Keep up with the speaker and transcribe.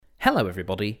Hello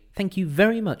everybody, thank you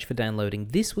very much for downloading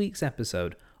this week's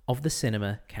episode of the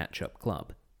Cinema Catch-Up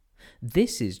Club.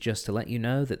 This is just to let you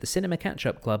know that the Cinema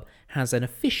Catch-Up Club has an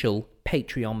official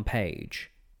Patreon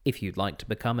page. If you'd like to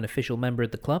become an official member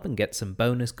of the club and get some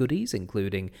bonus goodies,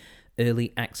 including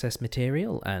early access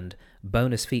material and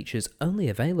bonus features only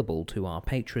available to our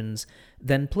patrons,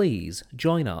 then please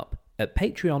join up at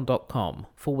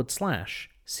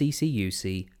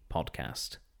patreon.com/CCUC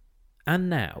podcast. And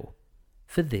now,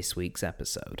 for this week's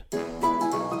episode.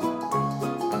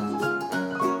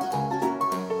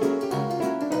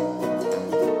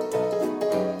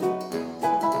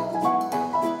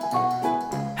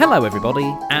 Hello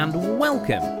everybody, and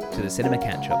welcome to the Cinema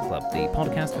Catch-Up Club, the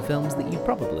podcast for films that you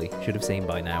probably should have seen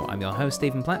by now. I'm your host,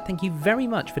 Stephen Platt. Thank you very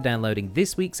much for downloading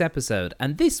this week's episode.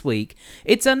 And this week,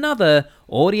 it's another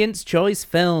Audience Choice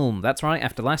film. That's right,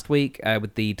 after last week,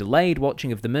 with the delayed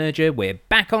watching of The Merger, we're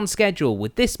back on schedule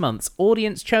with this month's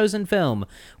Audience Chosen film.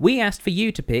 We asked for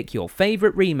you to pick your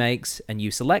favourite remakes, and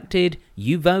you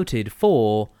voted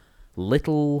for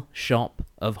Little Shop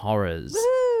of Horrors. Woo!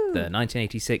 The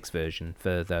 1986 version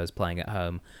for those playing at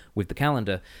home with the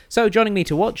calendar. So joining me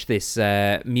to watch this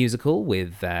musical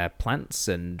with plants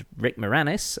and Rick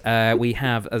Moranis, we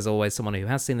have, as always, someone who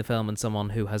has seen the film and someone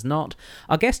who has not.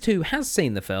 Our guest who has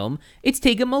seen the film, it's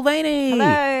Tegan Mulvaney.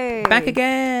 Hello. Back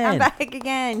again. I'm back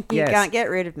again. You can't get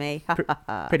rid of me.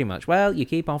 Pretty much. Well, you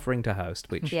keep offering to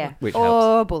host, which helps.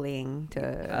 Or bullying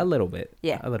to... A little bit.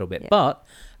 Yeah. A little bit. Yeah. But...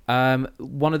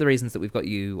 one of the reasons that we've got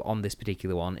you on this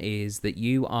particular one is that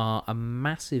you are a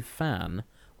massive fan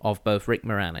of both Rick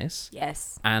Moranis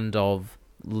and of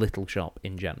Little Shop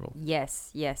in general.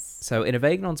 Yes. So in a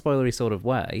vague, non-spoilery sort of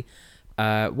way,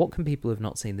 what can people who have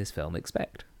not seen this film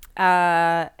expect?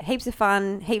 Heaps of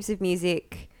fun, heaps of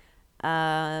music.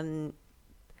 One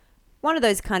of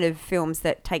those kind of films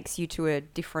that takes you to a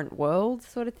different world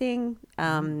sort of thing.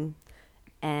 And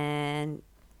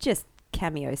just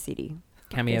Cameo City.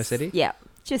 Cameo City? Yeah.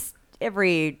 Just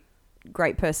every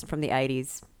great person from the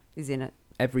 80s is in it.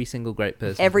 Every single great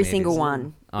person. Every single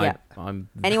one. Yeah.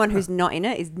 Anyone who's not in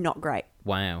it is not great.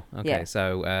 Wow. Okay. Yeah.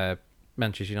 So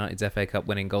Manchester United's FA Cup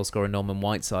winning goal scorer Norman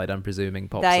Whiteside, I'm presuming,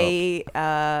 pops They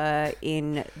are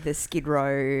in the Skid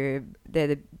Row. They're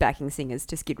the backing singers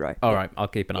to Skid Row. All right, I'll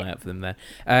keep an eye out for them there.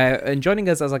 And joining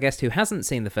us as our guest who hasn't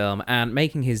seen the film and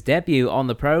making his debut on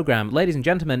the programme, ladies and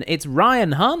gentlemen, it's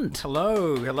Ryan Hunt.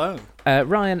 Hello.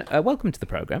 Ryan, welcome to the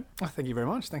programme. Oh, thank you very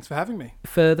much. Thanks for having me.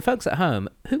 For the folks at home,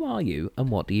 who are you and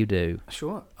what do you do?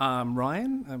 Sure. I'm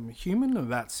Ryan. I'm a human. I'm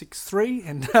about 6'3",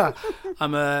 and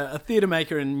I'm a theatre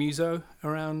maker and muso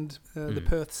around the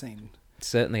Perth scene.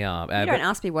 Certainly are. You don't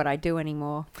ask me what I do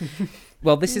anymore.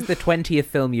 Well, this is the 20th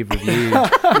film you've reviewed.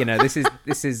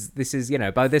 This is.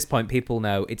 By this point, people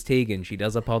know it's Tegan. She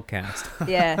does a podcast.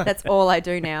 Yeah, that's all I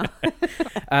do now.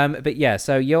 But yeah,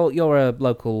 so you're a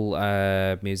local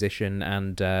musician,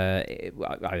 and I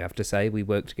have to say we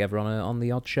work together on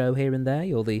the odd show here and there.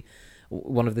 You're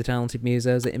one of the talented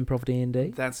musos at Improv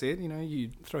D&D. That's it. You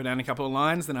throw down a couple of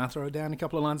lines, then I throw down a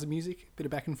couple of lines of music, a bit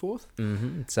of back and forth.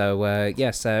 Mm-hmm. So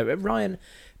yes, Ryan,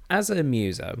 as a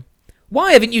muso,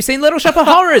 why haven't you seen Little Shop of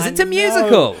Horrors? It's a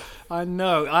musical. I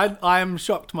know. I am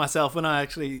shocked myself when I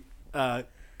actually got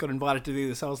invited to do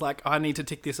this. I was like, I need to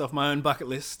tick this off my own bucket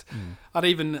list. I'd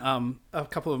even a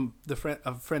couple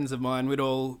of friends of mine, we'd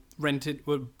all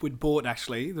we'd bought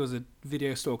actually. There was a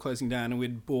video store closing down, and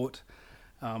we'd bought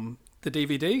the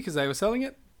DVD because they were selling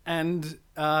it. And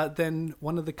then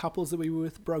one of the couples that we were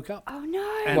with broke up. Oh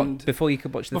no! And before you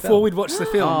could watch the film? Before we'd watched the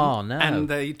film. Oh no! And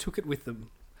they took it with them.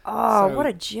 Oh, what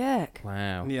a jerk.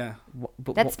 Wow. Yeah.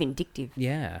 That's vindictive.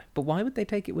 Yeah. But why would they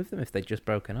take it with them if they'd just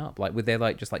broken up? Like, were they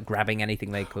just grabbing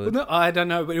anything they could? Well, no, I don't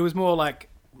know, but it was more like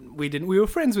we were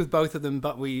friends with both of them,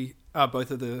 but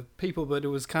both of the people, but it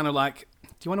was kind of like, do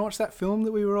you want to watch that film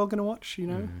that we were all going to watch,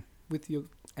 with your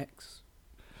ex?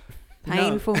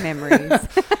 Painful memories.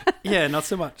 Yeah, not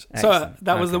so much. Excellent. So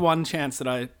that was the one chance that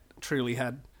I truly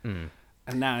had.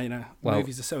 And now, well,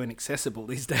 movies are so inaccessible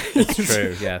these days. It's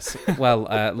true, yes. Well,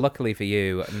 luckily for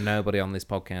you, nobody on this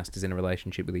podcast is in a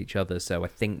relationship with each other, so I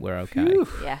think we're okay. Phew.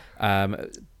 Yeah.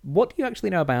 What do you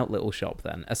actually know about Little Shop,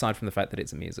 then, aside from the fact that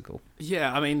it's a musical?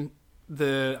 Yeah, I mean,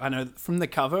 I know from the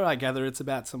cover, I gather it's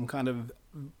about some kind of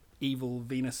evil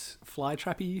Venus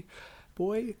flytrappy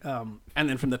boy. And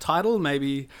then from the title,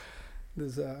 maybe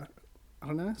there's, I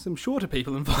don't know, some shorter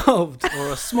people involved,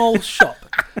 or a small shop.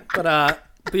 But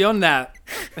beyond that,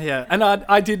 yeah. And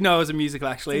I did know it was a musical,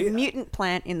 actually. It's a mutant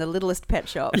plant in the littlest pet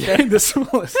shop. Yeah, the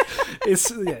smallest.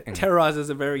 It terrorizes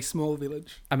a very small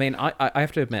village. I mean, I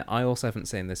have to admit, I also haven't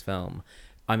seen this film,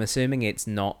 I'm assuming it's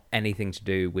not anything to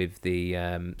do with the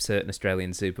certain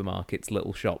Australian supermarkets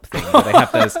little shop thing where they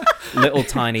have those little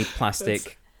tiny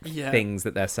plastic things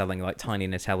that they're selling, like tiny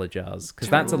Nutella jars, because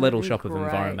that's a little shop of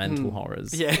environmental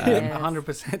horrors. Yeah,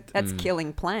 100%. That's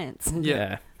killing plants.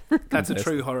 Yeah. That's a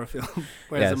true horror film,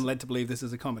 whereas I'm led to believe this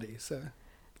is a comedy, so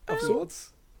of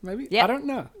sorts, maybe? Yep. I don't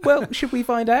know. Well, should we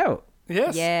find out?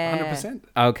 Yes, Yeah. 100%.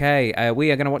 Okay,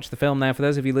 we are going to watch the film now. For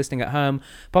those of you listening at home,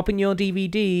 pop in your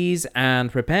DVDs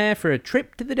and prepare for a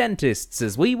trip to the dentist's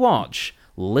as we watch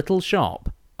Little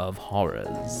Shop of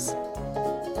Horrors.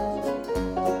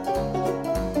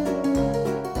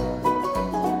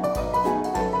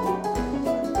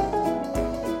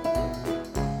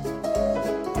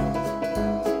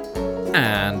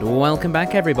 And welcome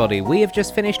back, everybody. We have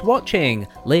just finished watching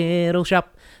Little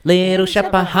Shop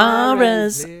of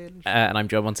Horrors. And I'm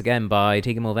joined once again by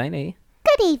Tegan Mulvaney.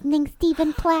 Good evening,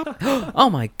 Stephen Platt. Oh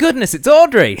my goodness, it's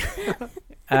Audrey!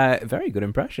 Very good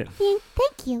impression.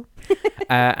 Thank you.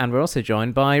 And we're also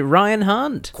joined by Ryan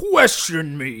Hunt.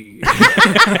 Question me.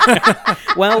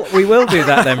 Well, we will do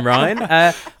that then,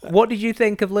 Ryan. What did you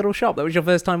think of Little Shop? That was your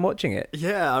first time watching it.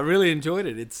 Yeah, I really enjoyed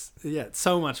it. It's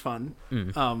so much fun.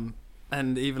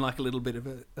 And even like a little bit of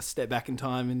a step back in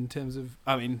time in terms of,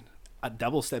 a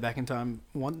double step back in time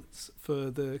once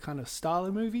for the kind of style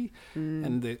of movie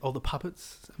and all the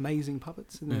puppets, amazing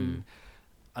puppets, and then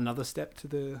another step to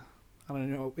the, I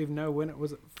don't even know when it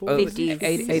was. 50s,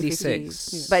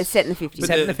 86. Yeah. But it's set in the 50s. But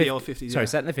Set in the old 50s. Sorry,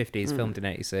 set in the 50s, filmed in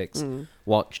 86,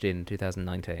 watched in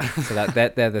 2019. So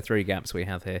they're the three gaps we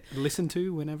have here. Listen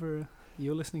to whenever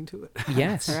you're listening to it.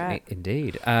 Yes, right.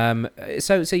 Indeed.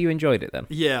 So you enjoyed it then?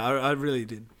 Yeah, I really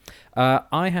did.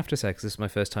 I have to say, because this is my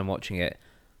first time watching it,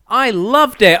 I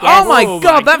loved it. Yes. Oh my Oh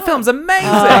god, my that God. film's amazing.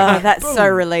 Oh, that's so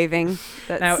relieving.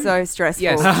 That's Now- so stressful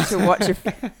Yes. to watch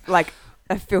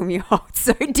a film you hold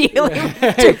so dearly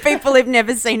to people who've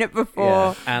never seen it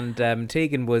before. Yeah. And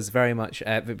Tegan was very much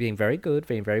being very good,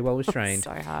 being very well restrained.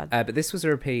 So hard. But this was a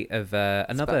repeat of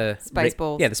another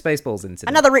Spaceballs. Yeah, the Spaceballs incident.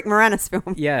 Another Rick Moranis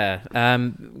film. Yeah.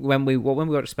 When we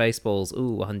watched Spaceballs,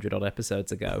 100 odd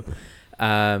episodes ago,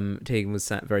 Tegan was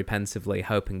sat very pensively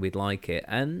hoping we'd like it,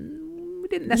 and we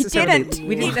didn't necessarily.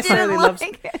 We didn't necessarily love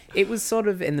it. It was sort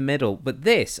of in the middle, but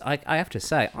this, I have to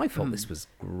say, I thought this was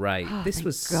great. Oh, this thank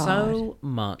was God. so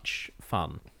much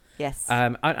fun. Yes.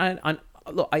 I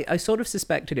sort of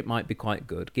suspected it might be quite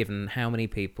good, given how many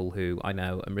people who I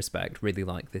know and respect really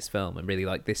like this film and really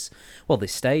like this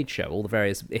stage show, all the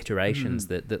various iterations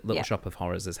that Little Shop of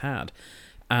Horrors has had.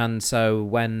 And so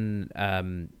when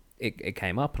it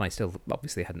came up, and I still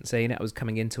obviously hadn't seen it, I was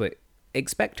coming into it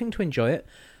expecting to enjoy it.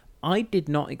 I did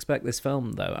not expect this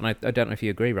film, though, and I don't know if you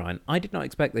agree, Ryan. I did not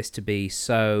expect this to be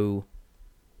so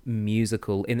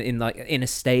musical in a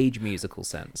stage musical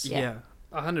sense. Yeah,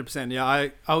 100%. Yeah,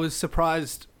 I was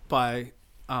surprised by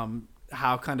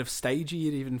how kind of stagey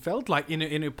it even felt, like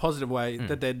in a positive way,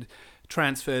 that they'd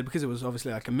transferred, because it was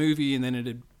obviously like a movie, and then it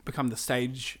had become the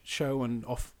stage show and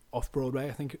off Broadway,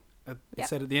 I think it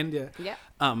said at the end. Yeah.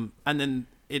 And then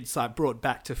it's like brought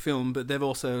back to film, but they've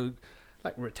also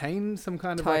like retained some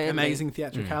kind of like Totally. amazing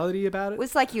theatricality about it. It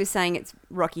was like you were saying, it's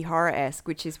Rocky Horror-esque,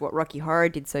 which is what Rocky Horror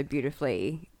did so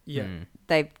beautifully. Yeah.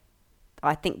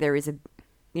 I think there is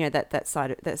that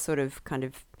sort of kind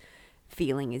of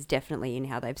feeling is definitely in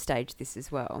how they've staged this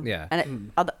as well. Yeah.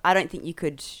 And I don't think you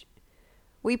could.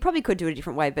 Well, you probably could do it a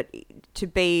different way, but to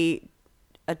be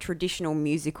a traditional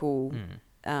musical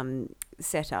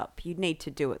setup, you'd need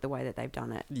to do it the way that they've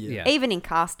done it. Yeah. Even in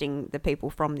casting the people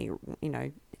from the,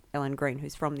 Ellen Green,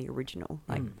 who's from the original,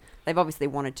 they've obviously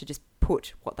wanted to just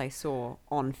put what they saw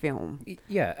on film.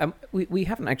 Yeah, we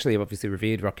haven't actually obviously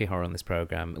reviewed Rocky Horror on this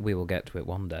program. We will get to it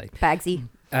one day. Bagsy.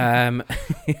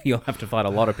 You'll have to fight a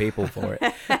lot of people for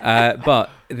it. But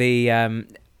the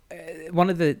one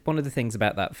of the things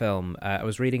about that film, I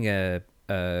was reading a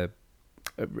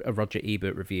Roger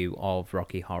Ebert review of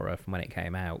Rocky Horror from when it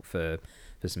came out for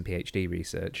some PhD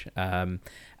research,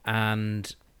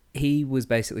 and he was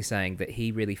basically saying that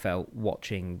he really felt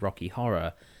watching Rocky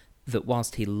Horror that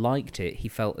whilst he liked it, he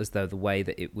felt as though the way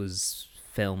that it was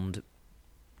filmed,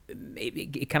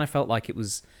 it kind of felt like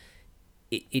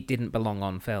it didn't belong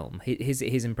on film.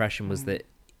 His impression was that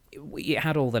it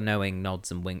had all the knowing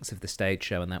nods and winks of the stage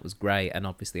show, and that was great, and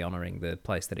obviously honouring the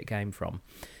place that it came from.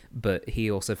 But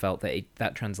he also felt that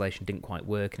that translation didn't quite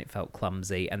work, and it felt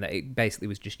clumsy, and that it basically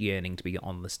was just yearning to be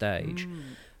on the stage.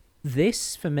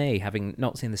 This, for me, having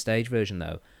not seen the stage version,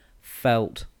 though,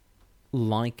 felt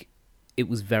like it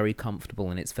was very comfortable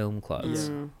in its film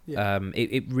clothes. Yeah.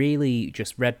 It really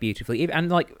just read beautifully. And,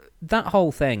 like, that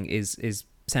whole thing is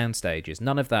sound stages.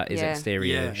 None of that is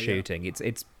exterior shooting.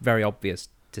 It's very obvious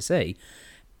to see,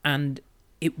 and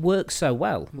it works so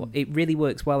well. It really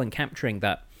works well in capturing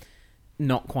that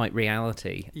not quite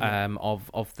reality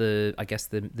of the, I guess,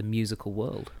 the musical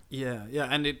world. Yeah,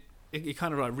 and it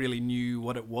kind of like really knew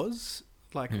what it was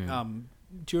like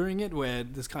during it, where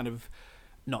there's kind of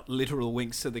not literal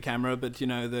winks to the camera, but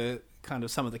the kind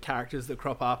of some of the characters that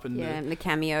crop up and the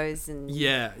cameos and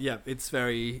it's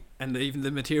very, and even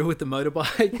the material with the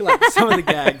motorbike, like some of the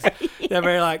gags, they're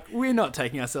very like, we're not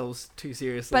taking ourselves too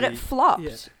seriously. But it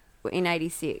flopped in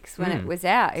 '86 when it was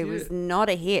out. It was not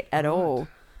a hit at all.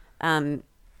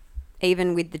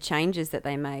 Even with the changes that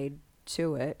they made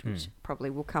to it, which probably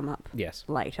will come up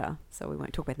later, so we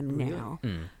won't talk about them now.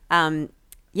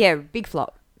 Big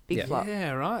flop. Big flop.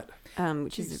 Yeah, right.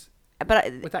 Which is, but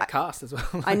with that cast as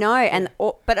well. I know, and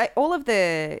all of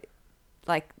the,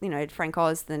 Frank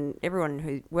Oz and everyone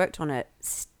who worked on it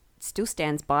still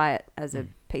stands by it as a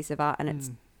piece of art,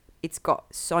 and it's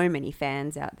got so many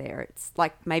fans out there. It's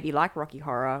maybe like Rocky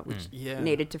Horror, which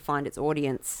needed to find its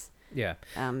audience. Yeah.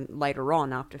 Later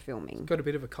on after filming. It's got a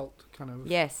bit of a cult kind of.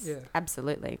 Yes. Yeah.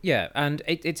 Absolutely. Yeah, and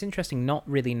it's interesting not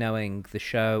really knowing the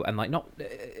show and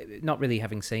not really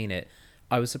having seen it.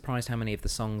 I was surprised how many of the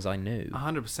songs I knew.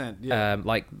 100%. Yeah.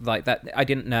 Like that. I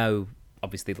didn't know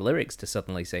obviously the lyrics to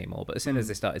Suddenly Seymour, but as soon as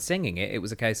they started singing it, it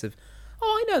was a case of,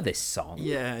 I know this song.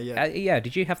 Yeah.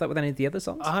 Did you have that with any of the other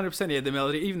songs? 100%. Yeah, the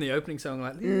melody, even the opening song,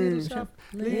 like little shop.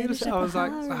 I was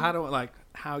like, so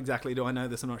how exactly do I know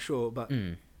this? I'm not sure, but.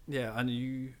 Yeah, I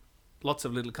knew lots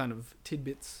of little kind of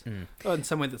tidbits. And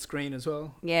some went at screen as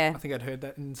well. Yeah. I think I'd heard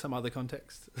that in some other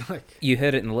context. You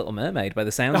heard it in The Little Mermaid by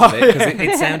the sounds of it, because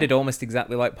it sounded almost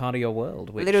exactly like Part of Your World.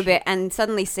 A little bit. And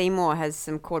Suddenly Seymour has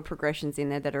some chord progressions in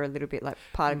there that are a little bit like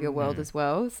Part of Your World as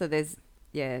well. So there's,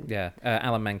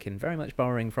 Alan Menken very much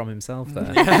borrowing from himself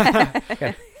there.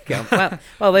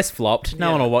 Well, this flopped.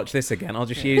 No one will watch this again. I'll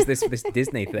just use this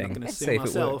Disney thing. I'm going to see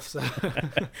myself. So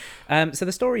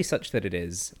the story is such that it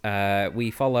is.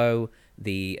 We follow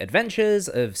the adventures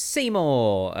of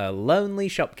Seymour, a lonely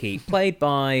shopkeep, played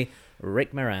by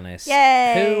Rick Moranis.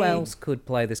 Yay! Who else could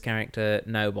play this character?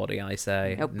 Nobody, I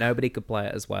say. Nope. Nobody could play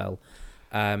it as well.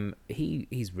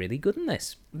 He's really good in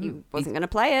this. He wasn't going to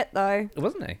play it, though.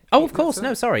 Wasn't he? Oh, of course.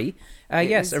 No, sorry.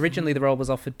 Yes, originally the role was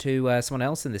offered to someone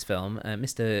else in this film,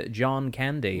 Mr. John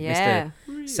Candy, Mr.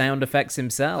 Sound Effects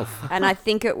himself. And I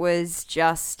think it was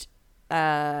just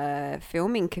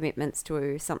filming commitments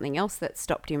to something else that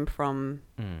stopped him from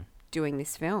doing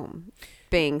this film,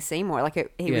 being Seymour.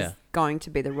 He was going to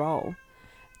be the role.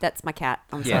 That's my cat.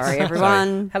 I'm sorry, everyone.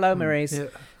 Sorry. Hello, Maurice.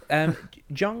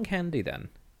 John Candy, then.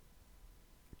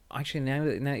 Actually, now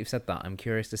that you've said that, I'm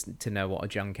curious to know what a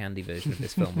John Candy version of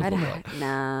this film would look like.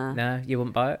 Nah. No, you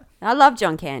wouldn't buy it? I love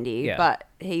John Candy, but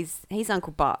he's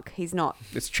Uncle Buck. He's not.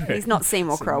 It's true. He's not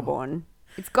Seymour Krelborn.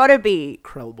 It's got to be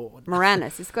Krelborn.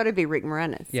 Moranis. It's got to be Rick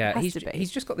Moranis. Yeah,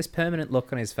 he's just got this permanent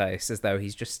look on his face as though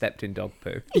he's just stepped in dog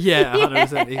poo. Yeah,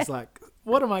 100%. He's like,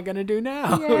 what am I going to do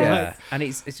now? Yeah, and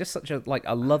it's just such a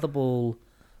lovable,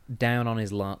 down on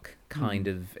his luck kind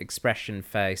of expression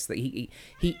face that he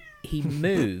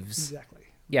moves. Exactly.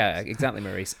 Yeah, exactly,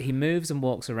 Maurice. He moves and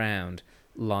walks around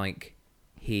like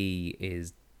he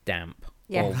is damp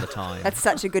all the time. That's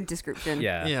such a good description.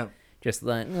 Yeah. Just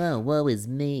like, woe is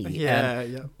me. Yeah.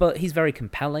 But he's very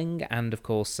compelling, and of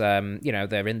course,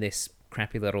 they're in this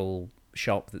crappy little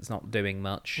shop that's not doing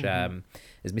much.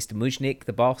 There's Mr. Mujnik,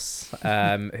 the boss,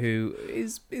 who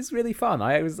is really fun.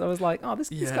 I was like, oh, this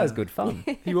guy's good fun.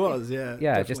 He was, yeah.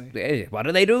 Yeah, definitely. just, hey, what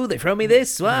do? They throw me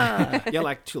this? You're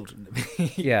like children to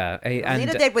me. Yeah. You need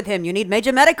a date with him. You need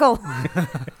major medical.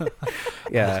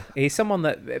 Yeah, he's someone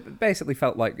that basically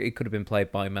felt like he could have been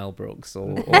played by Mel Brooks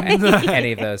or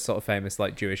any of those sort of famous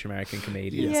Jewish American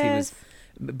comedians. Yes.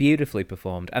 He was beautifully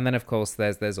performed. And then, of course,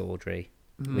 there's Audrey.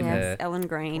 With her, Ellen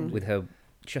Green. With her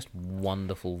just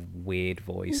wonderful, weird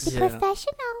voice. He's a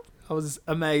professional. I was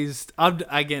amazed.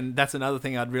 Again, that's another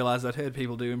thing I'd realised. I'd heard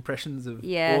people do impressions of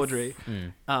Audrey.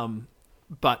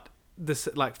 But this,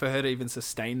 for her to even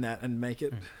sustain that and make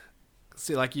it...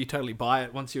 See, you totally buy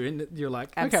it once you're in it. You're like,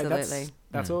 absolutely. Okay,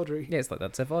 that's Audrey. Yeah, it's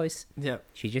that's her voice. Yeah.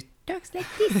 She just talks like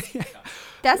this.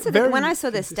 That's the thing. When I saw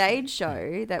the stage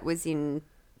show that was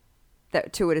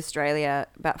that toured Australia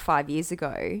about 5 years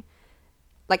ago,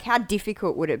 how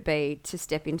difficult would it be to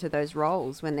step into those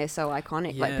roles when they're so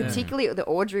iconic? Yeah. Particularly the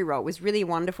Audrey role was really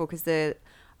wonderful because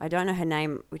I don't know her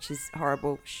name, which is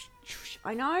horrible.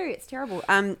 I know, it's terrible.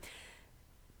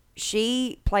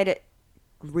 She played it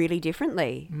really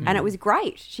differently and it was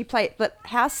great. She played, but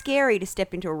how scary to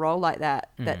step into a role like that.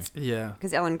 That's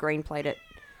because Ellen Green played it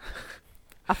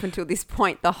up until this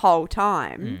point the whole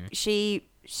time. She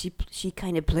she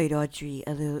kind of played Audrey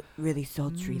a little really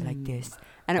sultry like this,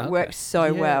 and it Okay. worked so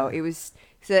Yeah. well. It was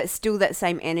so it's still that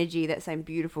same energy, that same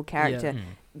beautiful character,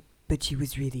 Mm. but she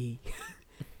was really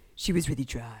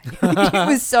dry. It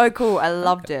was so cool. I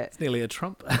loved it. It's nearly a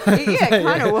Trump. Yeah,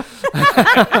 kind of was.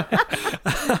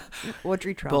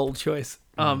 Audrey Trump. Bold choice.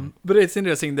 But it's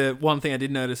interesting. The one thing I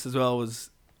did notice as well was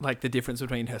like the difference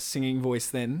between her singing voice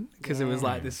then, because it was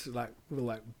like this like little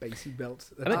like bassy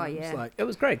belt. I mean, Oh, yeah. Like, It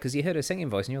was great because you heard her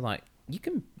singing voice and you're like, you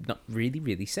can not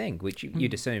really sing, which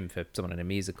you'd assume for someone in a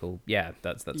musical. Yeah,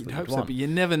 that's you'd what hope you'd so, want. but you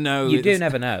never know. You do It's-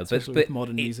 never know, especially but with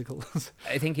modern it- musicals.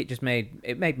 I think it just made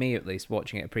me at least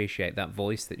watching it appreciate that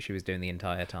voice that she was doing the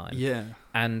entire time. Yeah.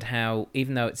 And how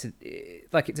even though it's a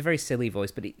very silly voice,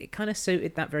 but it kind of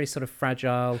suited that very sort of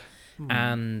fragile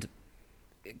and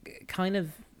kind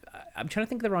of, I'm trying to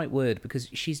think of the right word, because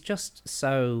she's just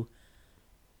so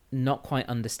not quite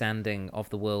understanding of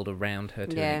the world around her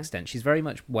to Yeah. an extent. She's very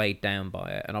much weighed down by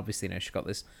it, and obviously, she's got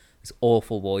this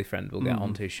awful boyfriend we'll get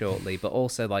onto shortly, but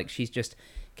also like she's just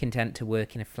content to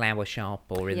work in a flower shop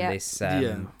or in Yeah. this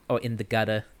Yeah. or in the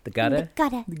gutter. In the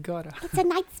gutter. You gotta. It's a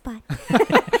night spot.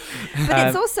 But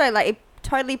it's also like it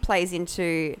totally plays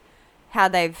into how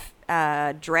they've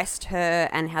dressed her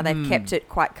and how they've kept it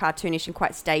quite cartoonish and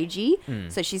quite stagey.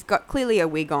 So she's got clearly a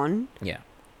wig on. Yeah.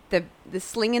 The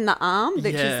sling in the arm,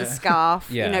 which is Yeah. the scarf.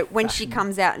 Yeah. You know, when she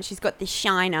comes out and she's got this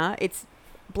shiner, it's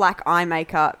black eye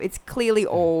makeup. It's clearly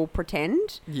all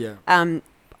pretend. Yeah.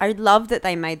 I love that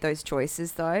they made those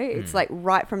choices though. It's like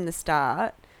right from the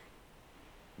start,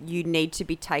 you need to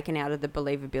be taken out of the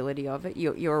believability of it.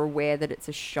 You're aware that it's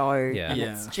a show. Yeah. And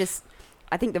Yeah. it's just,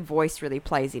 I think the voice really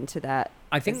plays into that.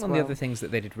 I think as one of the well. other things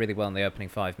that they did really well in the opening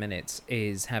 5 minutes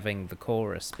is having the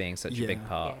chorus being such a big Yeah.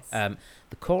 part. Yes.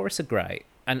 The chorus are great,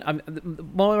 and the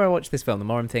more I watch this film, the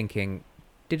more I'm thinking,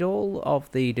 did all of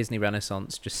the Disney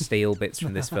Renaissance just steal bits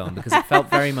from this film? Because it felt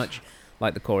very much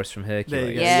like the chorus from There Hercules.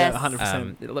 you go. Yes. Yeah,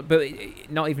 100%.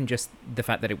 But not even just the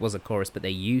fact that it was a chorus, but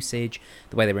their usage,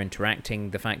 the way they were interacting,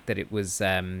 the fact that it was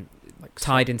Like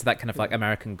tied into that kind of like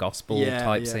American gospel Yeah,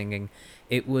 type yeah. singing.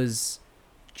 It was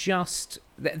just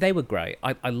they were great.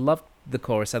 I loved the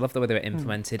chorus. I loved the way they were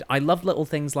implemented. I loved little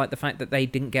things like the fact that they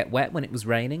didn't get wet when it was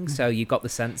raining, so you got the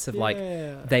sense of like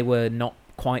Yeah. they were not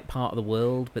quite part of the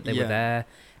world, but they were Yeah. there.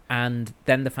 And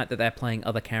then the fact that they're playing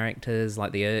other characters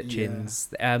like the urchins,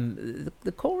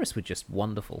 the chorus were just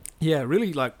wonderful. Yeah,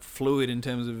 really like fluid in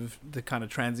terms of the kind of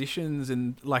transitions,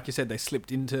 and like you said, they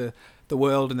slipped into the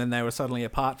world and then they were suddenly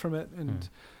apart from it. And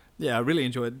yeah, I really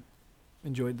enjoyed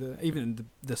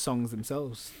the songs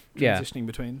themselves, Yeah. transitioning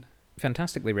between.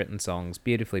 Fantastically written songs,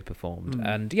 beautifully performed,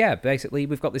 and yeah, basically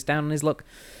we've got this down on his luck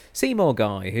Seymour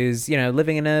guy who's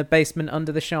living in a basement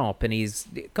under the shop, and he's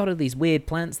got all these weird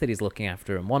plants that he's looking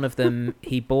after, and one of them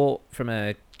he bought from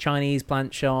a Chinese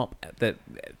plant shop. That,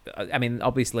 I mean,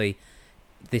 obviously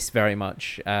this very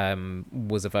much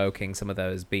was evoking some of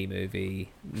those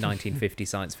B-movie 1950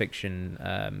 science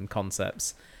fiction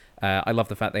concepts. I love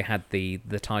the fact they had the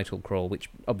title crawl, which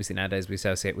obviously nowadays we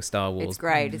associate with Star Wars. It's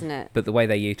great, isn't it? But the way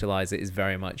they utilize it is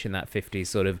very much in that 50s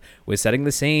sort of, we're setting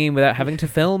the scene without having to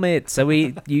film it, so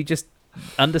you just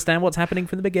understand what's happening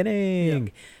from the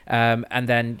beginning. And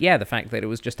then, the fact that it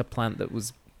was just a plant that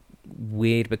was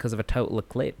weird because of a total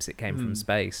eclipse. It came from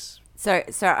space. So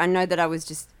I know that I was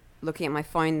just looking at my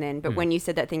phone then, but when you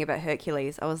said that thing about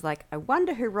Hercules, I was like, I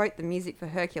wonder who wrote the music for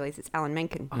Hercules. It's Alan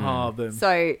Menken. Oh, boom.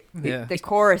 So Yeah. the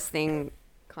chorus thing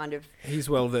kind of... He's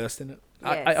well versed in it.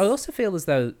 Yes. I also feel as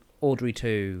though Audrey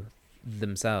 2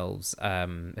 themselves,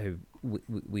 who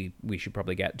we should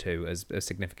probably get to as a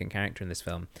significant character in this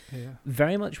film,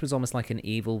 very much was almost like an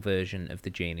evil version of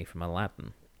the genie from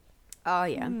Aladdin. Oh,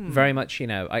 yeah. Very much,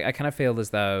 I kind of feel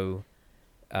as though,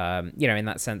 in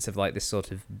that sense of like this sort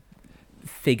of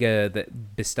figure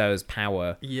that bestows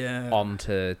power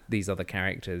onto these other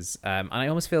characters. And I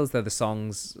almost feel as though the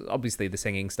songs, obviously the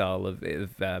singing style of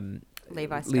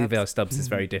Levi Stubbs is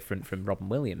very different from Robin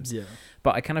Williams. Yeah.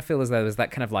 But I kind of feel as though there's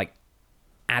that kind of like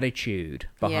attitude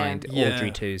behind Yeah. Audrey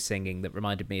 2's singing that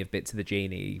reminded me of bits of the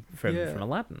genie from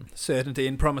Aladdin. Certainty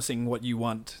in promising what you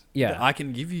want. Yeah. That I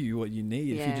can give you what you need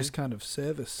if Yeah. you just kind of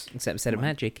service. Except instead of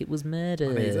magic, it was murder.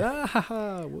 And he's,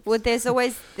 whoops. Well,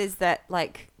 there's that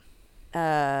like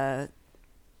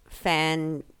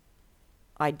fan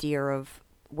idea of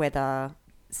whether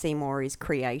Seymour is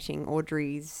creating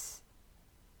Audrey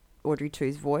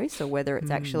 2's voice, or whether it's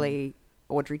actually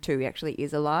Audrey 2 actually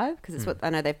is alive, because it's what I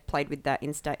know they've played with that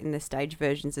in the stage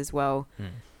versions as well.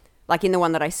 Like in the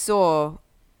one that I saw,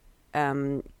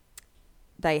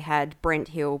 they had Brent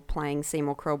Hill playing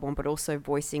Seymour Krelborn, but also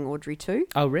voicing Audrey 2.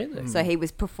 Oh, really? So he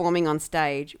was performing on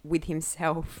stage with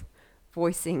himself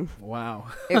voicing. Wow.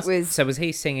 It was So was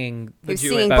he singing? he was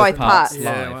duet? singing both parts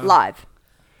Yeah, wow. live,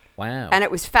 Wow. and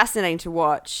it was fascinating to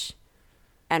watch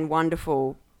and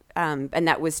wonderful. And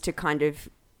that was to kind of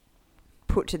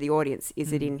put to the audience: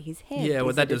 is it in his head? Yeah,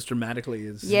 what Is that it does dramatically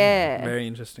is Yeah. very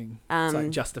interesting. It's like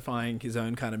justifying his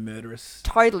own kind of murderous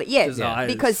Totally, yeah,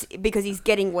 desires. because he's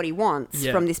getting what he wants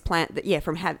Yeah. from this plant.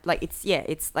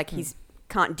 It's like he's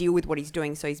can't deal with what he's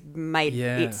doing, so he's made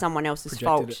it someone else's Projected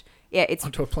fault. it It's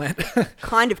onto a plant.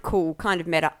 kind of cool, kind of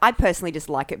meta. I personally just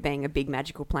like it being a big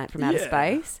magical plant from outer Yeah.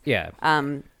 space. yeah.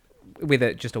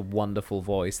 With just a wonderful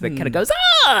voice that kind of goes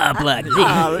like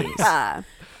this.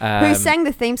 Who sang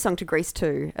the theme song to Grease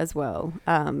 2 as well?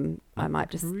 I might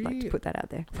just like to put that out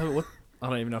there. Oh, what? I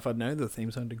don't even know if I'd know the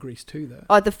theme song to Grease 2 though.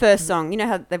 Oh, the first song. You know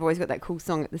how they've always got that cool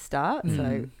song at the start?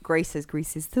 So Grease is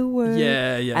the word.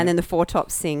 Yeah, yeah. And then the Four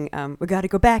Tops sing, we got to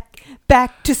go back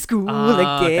to school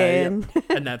Okay, again. yep.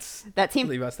 And that's That's him.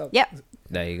 Levi Stubbs. Yep.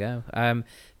 There you go.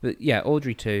 But yeah,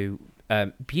 Audrey 2,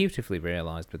 beautifully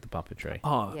realised with the puppetry.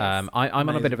 Oh, Yeah. I'm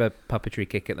on a bit Amazing. of a puppetry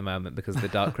kick at the moment because of the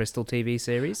Dark Crystal TV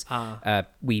series.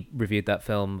 We reviewed that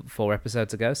film 4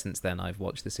 episodes ago. Since then, I've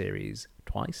watched the series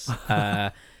twice.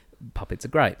 Puppets are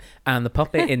great. And the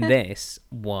puppet in this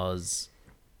was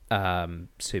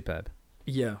superb.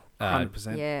 yeah,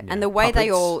 100%. Yeah. And the way they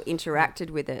Puppets. all interacted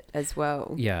with it as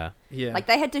well. Yeah. Yeah. Like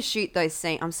they had to shoot those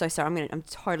scenes. I'm so sorry. I'm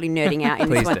totally nerding out in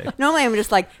Please this do. one. Normally I'm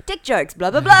just like dick jokes,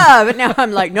 blah blah blah. But now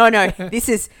I'm like, no, this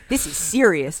is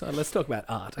serious. So let's talk about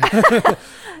art.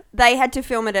 They had to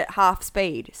film it at half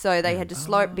speed, so they had to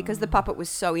slow because the puppet was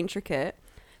so intricate.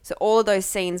 So all of those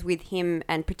scenes with him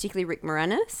and particularly Rick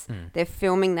Moranis, they're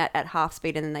filming that at half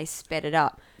speed and then they sped it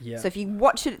up. Yeah. So if you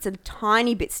watch it, it's a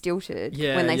tiny bit stilted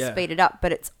Yeah, when they yeah. speed it up,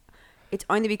 but it's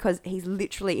only because he's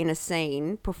literally in a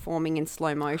scene performing in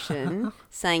slow motion,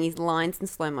 saying his lines in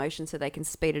slow motion so they can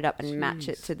speed it up and match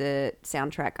it to the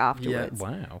soundtrack afterwards.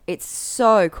 Wow. It's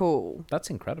so cool. That's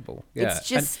incredible. Yeah. It's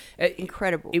just And,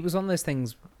 incredible. It was one of those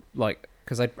things like,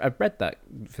 because I read that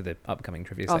for the upcoming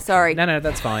trivia Oh, section. sorry. No,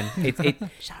 that's fine.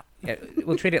 Shut up. Yeah,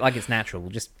 we'll treat it like it's natural.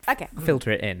 We'll just Okay.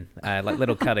 filter it in, like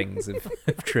little cuttings of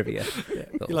trivia.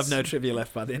 You'll have no trivia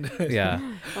left by then. Yeah.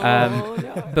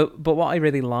 Oh, But what I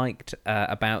really liked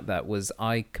about that was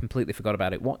I completely forgot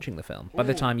about it watching the film. By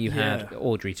the time you had Yeah.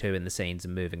 Audrey 2 in the scenes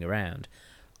and moving around,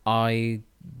 I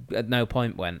at no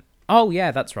point went, oh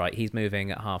yeah, that's right, he's moving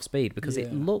at half speed, because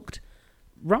it Yeah. looked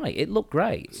right. It looked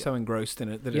great. So engrossed in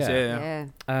it that Yeah.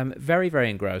 it's Yeah. Very, very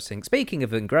engrossing. Speaking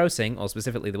of engrossing, or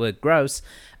specifically the word gross,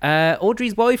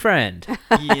 Audrey's boyfriend,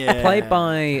 yeah. played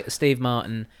by Steve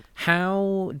Martin.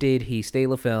 How did he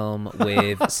steal a film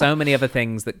with so many other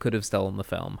things that could have stolen the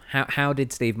film? How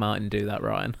did Steve Martin do that,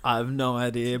 Ryan? I have no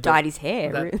idea. But Dyed his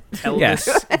hair. that Yeah.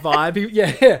 Elvis vibe.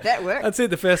 Yeah. That worked. That's it.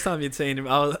 The first time you'd seen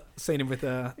him, seen him with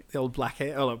the old black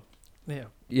hair. Oh, yeah.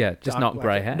 Yeah, just Dark not black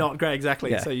grey hair. Not grey,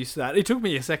 exactly. Yeah. So used to that. It took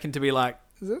me a second to be like,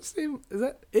 it's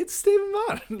Stephen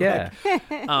Martin. Yeah.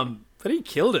 But he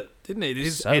killed it, didn't he?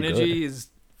 His So energy, good. his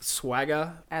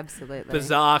swagger, Absolutely.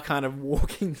 bizarre kind of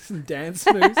walking and dance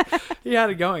moves. He had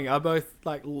it going. I both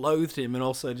loathed him and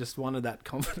also just wanted that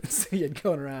confidence he had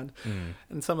going around.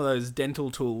 And some of those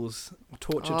dental tools,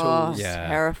 torture tools. Yeah.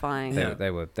 Terrifying. Yeah.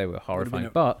 They were horrifying. been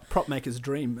a- But Prop maker's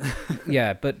dream.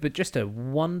 yeah, but just a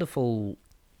wonderful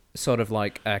sort of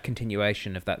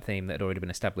continuation of that theme that had already been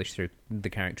established through the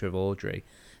character of Audrey,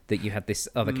 that you had this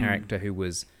other character who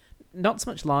was not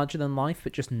so much larger than life,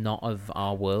 but just not of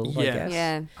our world, I Yeah. guess.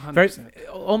 Yeah. 100%.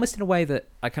 Almost in a way that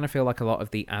I kind of feel like a lot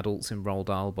of the adults in Roald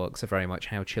Dahl books are very much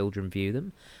how children view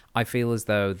them. I feel as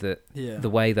though that Yeah. the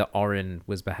way that Oren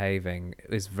was behaving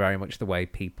is very much the way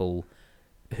people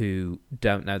who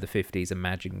don't know the 50s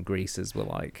imagine greasers were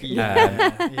like.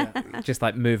 Yeah. Just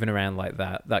moving around like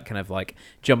that kind of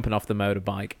jumping off the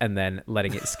motorbike and then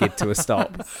letting it skid to a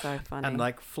stop. So funny.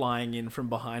 And flying in from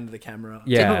behind the camera.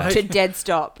 Yeah. to dead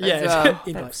stop Yeah, as well.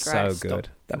 in, That's so great. good. Stop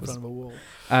That in was, front of a wall.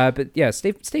 but yeah,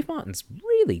 Steve Martin's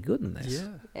really good in this. Yeah.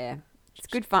 Yeah. It's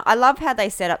good fun. I love how they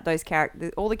set up those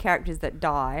characters. All the characters that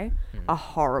die are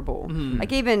horrible.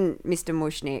 Like even Mr.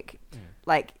 Mushnick,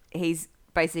 he's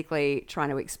basically trying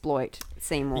to exploit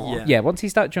Seymour. Yeah. Yeah, once he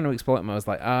started trying to exploit him, I was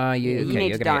like, You need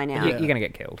you're to gonna die get, now. You're going to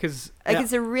get killed. Because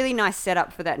It's a really nice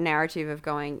setup for that narrative of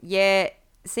going, yeah,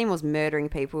 Seymour's murdering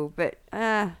people, but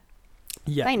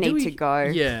they need to go.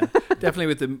 Yeah, definitely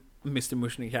with the Mr.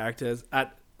 Mushnick characters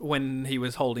when he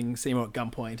was holding Seymour at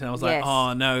gunpoint, and I was like, Yes.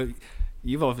 oh no,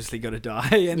 you've obviously got to die.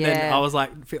 And then Yeah. I was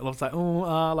like,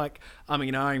 I'm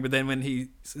ignoring. But then when he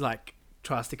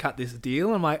tries to cut this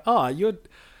deal, I'm like, oh, you're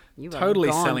You are totally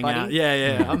gone, selling buddy. out.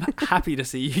 Yeah. I'm happy to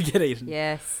see you get eaten.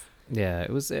 Yes. Yeah, it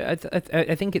was. I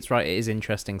think it's right. It is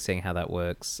interesting seeing how that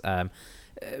works,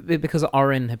 because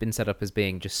Orin had been set up as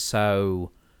being just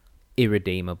so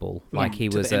irredeemable. Like he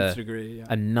to was the nth degree, yeah.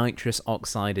 a nitrous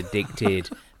oxide addicted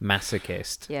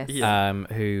masochist. Yes. Yeah.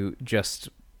 Who just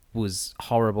was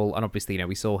horrible, and obviously,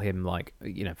 we saw him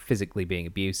physically being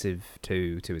abusive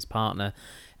to his partner.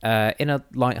 In a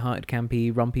light-hearted,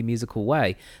 campy, rompy musical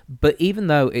way. But even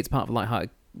though it's part of a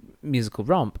light-hearted musical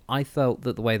romp, I felt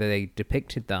that the way that they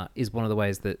depicted that is one of the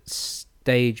ways that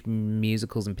stage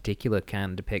musicals in particular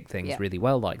can depict things really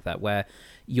well like that, where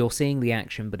you're seeing the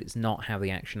action, but it's not how the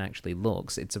action actually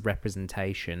looks. It's a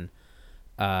representation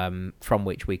from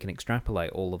which we can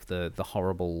extrapolate all of the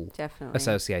horrible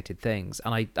associated things.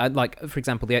 And I like, for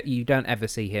example, you don't ever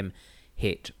see him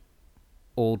hit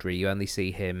Audrey. You only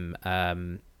see him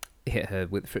hit her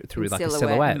through like a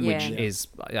silhouette, which is,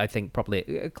 I think, probably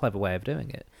a clever way of doing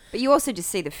it. But you also just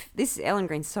see this Ellen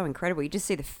Green's so incredible. You just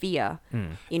see the fear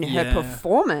in her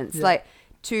performance, like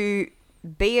to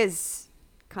be as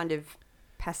kind of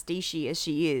pastiche as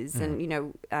she is,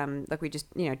 and like we just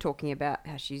talking about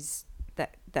how she's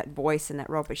that voice and that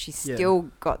role, but she's still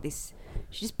got this.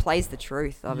 She just plays the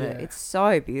truth of it. It's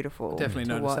so beautiful. Definitely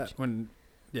to noticed watch. that when.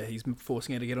 Yeah, he's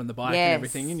forcing her to get on the bike and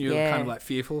everything, and you're kind of like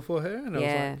fearful for her. And I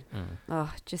was like,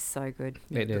 oh, just so good.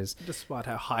 It is. Despite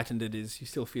how heightened it is, you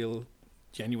still feel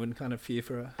genuine kind of fear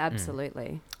for her.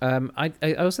 Absolutely.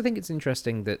 I also think it's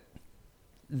interesting that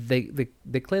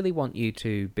they clearly want you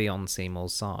to be on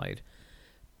Seymour's side,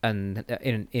 and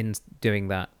in doing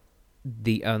that,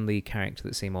 the only character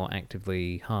that Seymour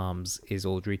actively harms is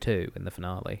Audrey too in the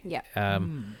finale. Yeah.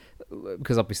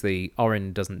 Because obviously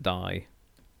Orin doesn't die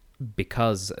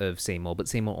because of Seymour, but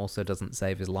Seymour also doesn't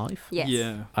save his life. Yes.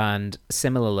 Yeah. And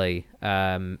similarly,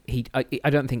 I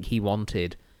don't think he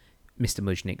wanted Mr.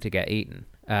 Mujnik to get eaten.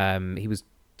 He was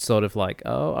sort of like,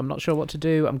 oh, I'm not sure what to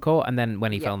do, I'm caught. And then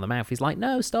when he fell in the mouth, he's like,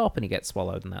 no, stop, and he gets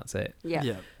swallowed, and that's it.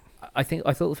 Yeah. I thought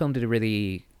the film did a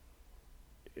really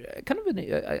kind of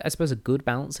I suppose a good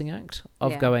balancing act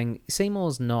of going,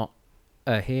 Seymour's not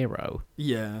a hero,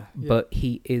 but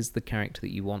he is the character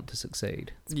that you want to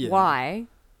succeed. It's why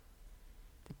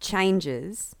the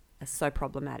changes are so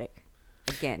problematic.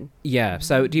 Again. Yeah.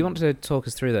 So do you want to talk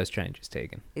us through those changes,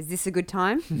 Tegan? Is this a good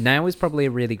time? Now is probably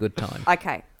a really good time.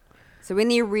 Okay. So in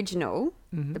the original,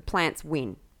 the plants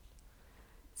win.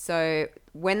 So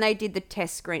when they did the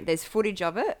test screen, there's footage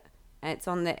of it, and it's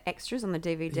on the extras on the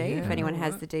DVD, if anyone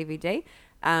has the DVD.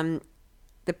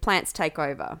 The plants take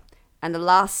over. And the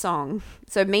last song,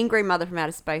 so Mean Green Mother from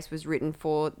Outer Space was written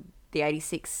for the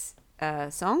 86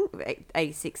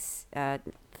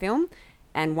 film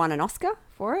and won an Oscar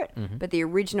for it. But the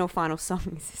original final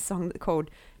song is a song called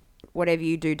Whatever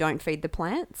You Do, Don't Feed the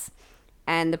Plants.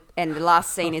 And the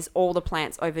last scene is all the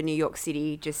plants over New York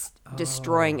City just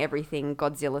destroying everything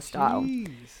Godzilla style.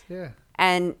 Jeez. Yeah.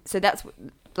 And so that's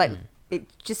like, it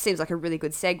just seems like a really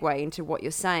good segue into what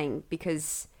you're saying,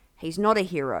 because he's not a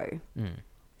hero.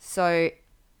 So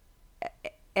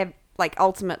like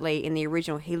ultimately in the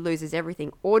original, he loses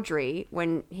everything. Audrey,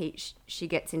 when she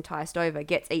gets enticed over,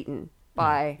 gets eaten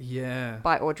by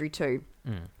Audrey too.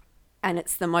 And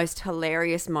it's the most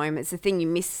hilarious moment. It's the thing, you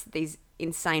miss these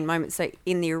insane moments. So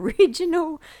in the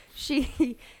original,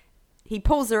 he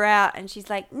pulls her out and she's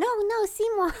like, no,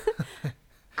 Seymour,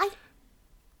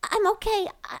 I'm okay.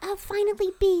 I'll finally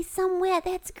be somewhere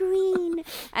that's green.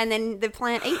 and then the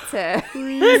plant eats her.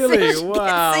 Really?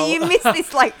 Wow. So you miss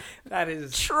this like That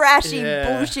is trashy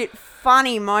bullshit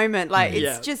funny moment. Like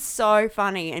it's just so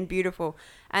funny and beautiful.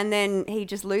 And then he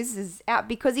just loses out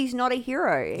because he's not a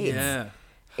hero.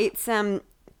 It's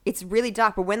really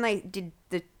dark. But when they did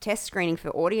the test screening for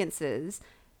audiences,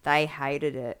 they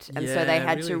hated it, and so they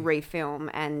had to refilm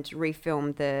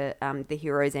the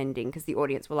hero's ending, because the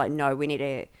audience were like, no, we need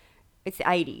it's the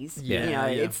 80s.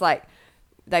 It's like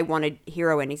they wanted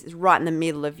hero endings. It's right in the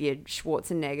middle of your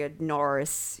Schwarzenegger,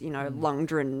 Norris,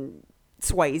 Lundgren,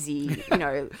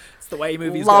 Swayze, it's the way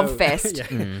movies love go. fest.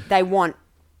 They want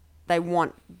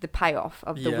the payoff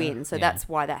of the win, so that's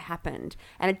why that happened.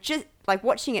 And it just, like,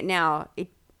 watching it now,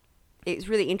 it's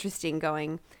really interesting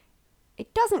going,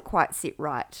 it doesn't quite sit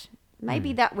right.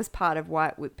 Maybe that was part of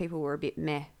why people were a bit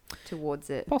meh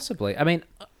towards it. Possibly. I mean,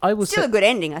 I was still a good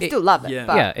ending. I still love it.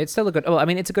 Yeah, it's still a good. Well, I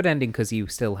mean, it's a good ending because you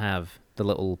still have the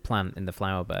little plant in the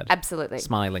flower bed, absolutely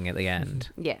smiling at the end.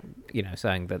 Yeah,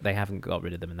 saying that they haven't got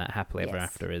rid of them, and that happily ever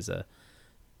after is a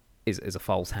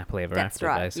false happily ever after,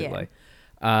 basically.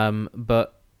 Yeah.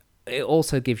 But it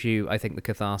also gives you, I think, the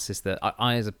catharsis that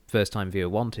I as a first-time viewer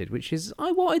wanted, which is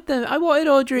I wanted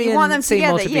Audrey You want and them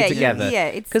Seymour together. to be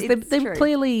together. Because they true.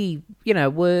 clearly,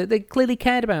 they clearly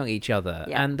cared about each other,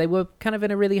 and they were kind of in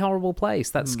a really horrible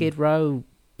place. That Skid Row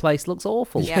place looks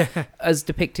awful, as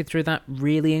depicted through that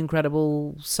really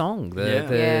incredible song,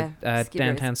 the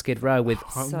Downtown Skid Row with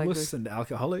homeless and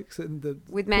alcoholics and the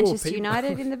with poor Manchester people.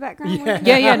 United in the background.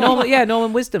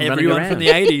 Norman Wisdom running Everyone around. from the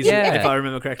 80s, Yeah. if I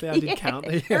remember correctly. I did count.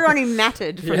 Everyone who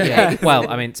mattered from the 80s. Well,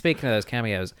 I mean, speaking of those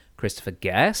cameos, Christopher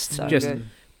Guest So just good.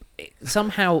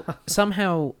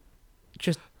 somehow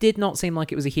just did not seem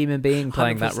like it was a human being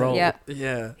playing that 100%. role. Yep.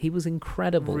 Yeah. He was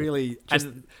incredible. Really.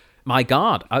 And My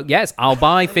God. Yes, I'll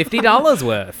buy $50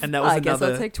 worth. that was I guess I'll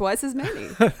another take twice as many.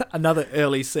 another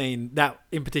early scene that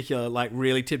in particular like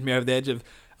really tipped me over the edge of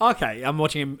okay, I'm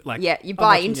watching him like Yeah, you I'm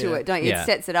buy watching, into it, don't you? Yeah. It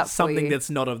sets it up something for you. that's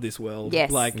not of this world.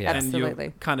 Yes, like and absolutely.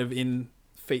 you're kind of in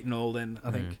feet and all. Then I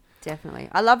think Definitely.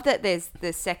 I love that there's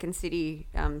the Second City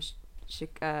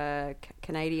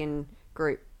Canadian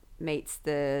group meets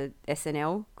the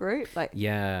SNL group. Like,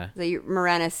 Yeah, the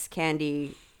Moranis,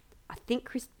 Candy, I think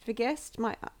Christopher Guest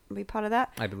might be part of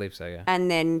that. I believe so, yeah. And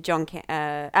then John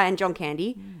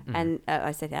Candy. And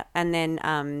I said that. And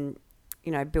then,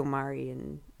 Bill Murray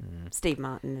and Steve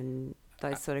Martin and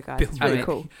those sort of guys. Bill It's really Murray.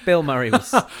 cool. Bill Murray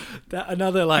was...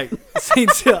 another like scene.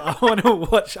 I want to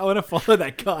watch. I want to follow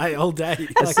that guy all day.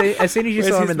 as soon as you where's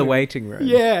saw him his in the movie? waiting room.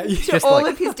 Yeah, Just All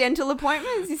like- of his dental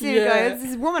appointments, you see Yeah. him go, "There's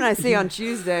this woman I see on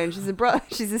Tuesday, and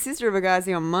she's a sister of a guy I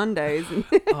see on Mondays."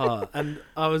 and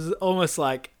I was almost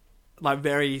like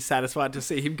very satisfied to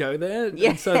see him go there.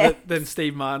 Yes. And so that then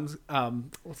Steve Martin's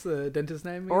what's the dentist's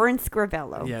name? again? Orin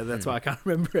Scrivello. Yeah, that's why I can't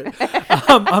remember it.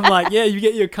 I'm like, yeah, you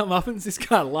get your comeuppance. This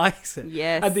guy likes it.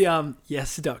 Yes. And the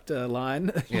yes, doctor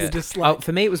line. Yeah. Just like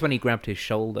For me, it was when he grabbed his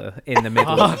shoulder in the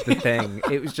middle of the thing.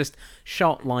 It was just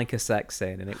shot like a sex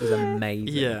scene, and it was amazing.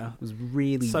 Yeah. It was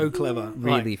really so clever.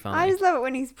 really Like, fun. I just love it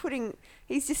when he's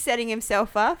just setting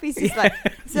himself up. He's just like,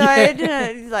 I don't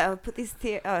know. He's like, I'll put this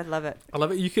here. Oh, I love it. I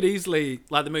love it. You could easily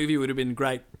like the movie would have been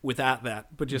great without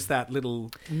that, but just that little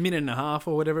minute and a half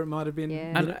or whatever it might have been.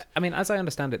 Yeah. And I mean, as I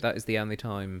understand it, that is the only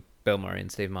time Bill Murray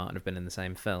and Steve Martin have been in the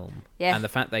same film. Yeah. And the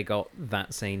fact they got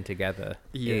that scene together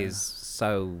Yeah. is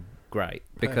so great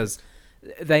because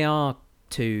they are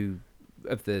two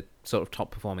of the sort of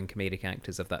top performing comedic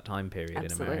actors of that time period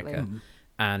Absolutely. in America.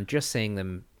 And just seeing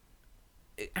them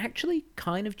actually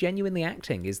kind of genuinely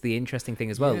acting is the interesting thing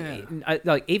as well.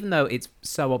 Yeah. Even though it's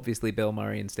so obviously Bill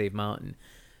Murray and Steve Martin,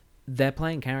 they're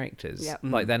playing characters. Yep.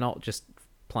 Like they're not just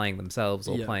playing themselves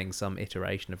or Yeah. playing some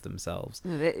iteration of themselves.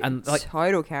 They're And, like,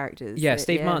 total characters. Yeah, But,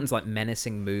 Steve Martin's like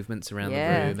menacing movements around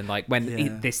Yeah. the room, and like when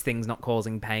Yeah. this thing's not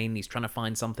causing pain, he's trying to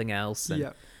find something else. And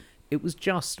Yeah. it was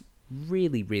just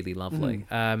really, really lovely.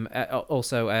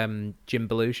 Also, Jim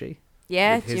Belushi.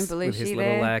 Yeah, with his, Jim with his Belushi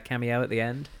little there. Cameo at the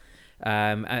end.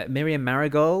 Miriam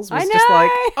Marigolds was I just like,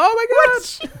 know! oh my god.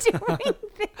 What's she doing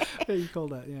there? Yeah, you call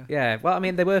that, yeah. Yeah, well, I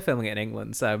mean, they were filming it in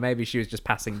England, so maybe she was just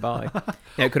passing by.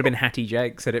 It could have been Hattie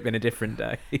Jakes had it been a different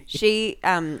day. She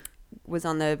was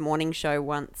on the morning show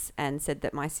once and said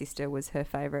that my sister was her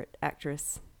favourite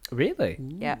actress. Really?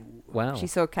 Yeah. Wow. She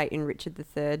saw Kate in Richard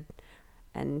III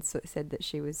and said that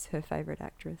she was her favourite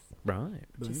actress. Right.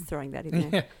 Just throwing that in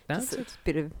there. That's Just a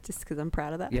bit of, just because I'm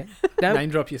proud of that. Yeah. No, Name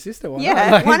drop your sister. Why Yeah,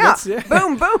 not? Like, why not? that's- yeah.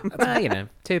 Boom, boom.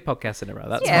 2 podcasts in a row.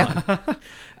 That's Yeah.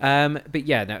 fine. But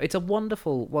yeah, no, it's a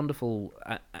wonderful, wonderful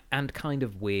and kind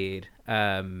of weird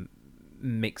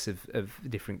mix of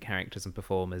different characters and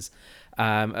performers.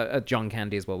 John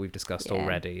Candy as well. We've discussed Yeah.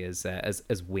 already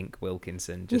as Wink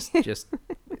Wilkinson. Just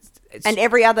it's, And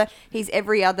he's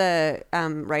every other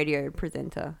radio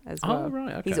presenter as well. Oh,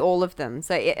 right, okay. He's all of them.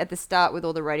 So at the start with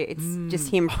all the radio, it's just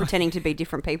him pretending to be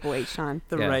different people each time.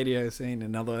 The Yeah. radio scene,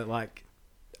 another like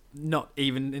not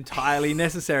even entirely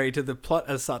necessary to the plot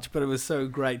as such, but it was so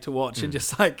great to watch and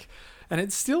just like, and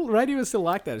it's still radio is still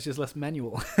like that. It's just less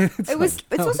manual. It's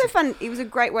Also fun. It was a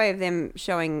great way of them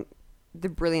showing the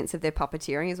brilliance of their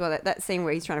puppeteering as well. That scene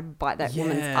where he's trying to bite that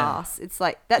woman's Yeah. ass. It's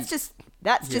like that's just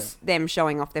them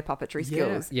showing off their puppetry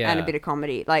skills Yeah. and a bit of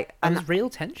comedy. Like, and and there's real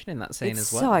tension in that scene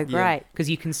it's as well. so great. Because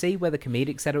you can see where the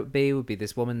comedic setup would be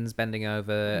this woman's bending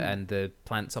over and the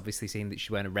plant's obviously seeing that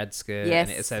she's wearing a red skirt Yes.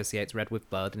 and it associates red with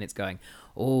blood and it's going,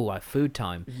 oh, food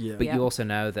time. Yeah. But Yeah. you also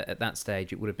know that at that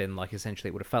stage it would have been like essentially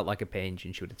it would have felt like a pinch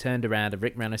and she would have turned around and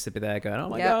Rick Moranis would be there going, oh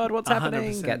my Yep. God, what's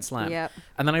happening? 100%. Get slapped. Yep.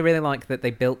 And then I really like that they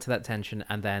built to that tension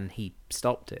and then he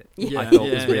stopped it. Yeah. I thought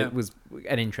Yeah. was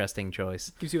an interesting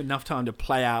choice. gives you enough time to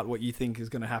play out what you think is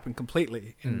going to happen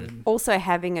completely. And then, Also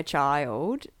having a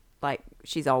child, like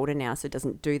she's older now, so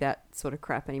doesn't do that sort of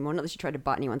crap anymore. Not that she tried to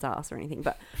bite anyone's ass or anything,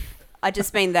 but I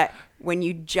just mean that when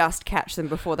you just catch them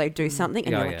before they do something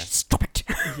and you're like, stop it.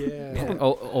 Yeah.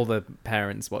 All the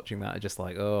parents watching that are just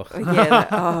like, oh.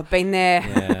 Been there.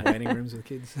 Yeah. Waiting rooms with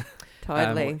kids.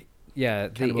 Totally.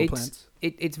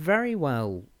 It's very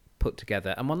well put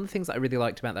together. And one of the things that I really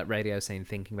liked about that radio scene,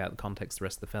 thinking about the context of the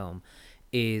rest of the film,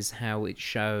 is how it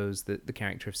shows that the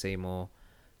character of Seymour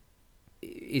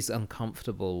is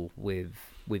uncomfortable with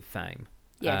fame.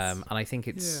 Yes. And I think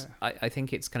it's I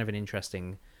think it's kind of an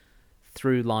interesting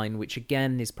through line, which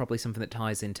again is probably something that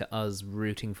ties into us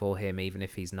rooting for him, even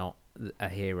if he's not a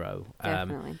hero.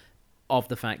 Definitely. Of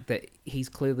the fact that he's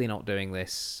clearly not doing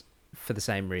this for the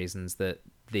same reasons that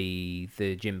the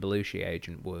Jim Belushi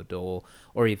agent would, or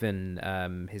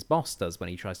even his boss does when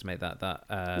he tries to make that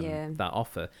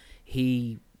offer.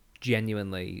 He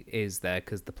genuinely is there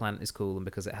because the plant is cool and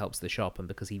because it helps the shop and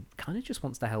because he kind of just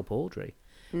wants to help Audrey.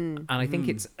 And I think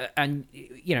it's and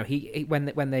you know he when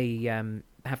they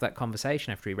have that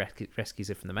conversation after he rescues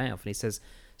her from the mouth, and he says,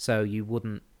 "So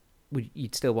you'd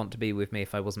still want to be with me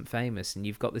if I wasn't famous?" And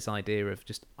you've got this idea of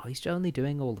just, he's only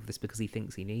doing all of this because he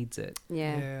thinks he needs it.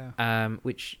 Yeah.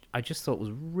 Which I just thought was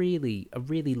a really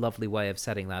lovely way of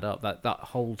setting that up. That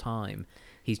whole time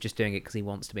he's just doing it because he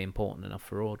wants to be important enough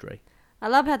for Audrey. I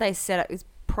love how they set it.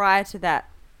 Prior to that,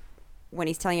 when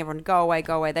he's telling everyone, go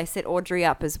away, they set Audrey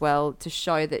up as well to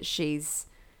show that she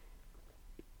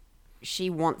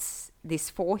wants this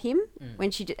for him. When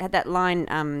she had that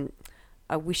line,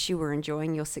 I wish you were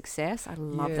enjoying your success. I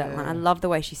love that line. I love the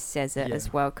way she says it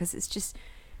as well, because it's just,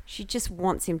 she just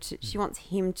wants him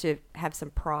to have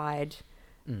some pride,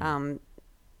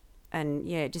 and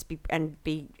just be and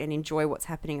enjoy what's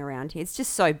happening around here. It's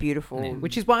just so beautiful. Yeah.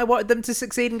 Which is why I wanted them to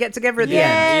succeed and get together at the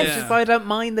end. Yes. Which is why I don't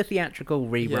mind the theatrical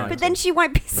rewrite. But then she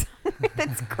won't be somewhere.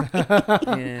 That's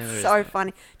great. So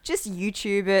funny. Just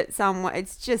YouTube it somewhere.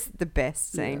 It's just the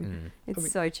best scene.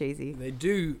 It's so cheesy. They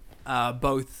do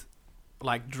both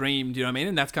like dream, do you know what I mean?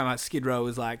 And that's kind of like Skid Row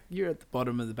is like, you're at the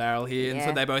bottom of the barrel here. And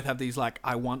so they both have these like,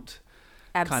 I want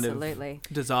kind of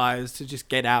desires to just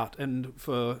get out. And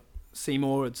for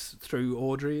Seymour, it's through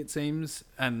Audrey, it seems,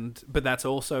 but that's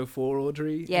also for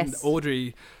Audrey. Yes. And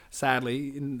Audrey,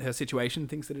 sadly, in her situation,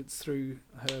 thinks that it's through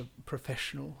her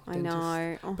professional dentist.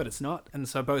 I know. But it's not. And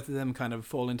so both of them kind of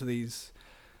fall into these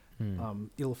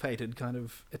ill-fated kind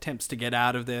of attempts to get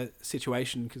out of their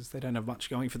situation because they don't have much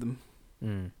going for them.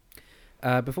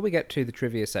 Before we get to the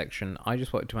trivia section, I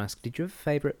just wanted to ask, did you have a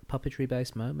favourite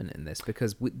puppetry-based moment in this?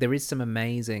 Because there is some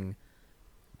amazing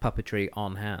puppetry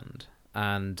on hand.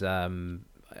 And do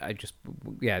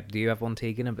you have one,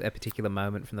 Tegan, a particular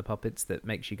moment from the puppets that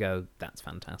makes you go, that's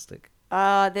fantastic?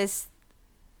 There's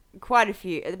quite a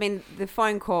few. I mean, the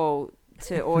phone call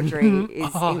to Audrey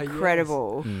is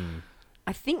incredible. Yes.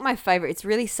 I think my favourite, it's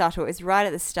really subtle. It's right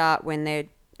at the start when they're,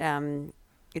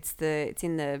 it's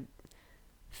in the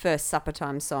first supper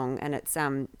time song, and it's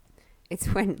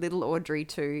when little Audrey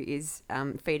too is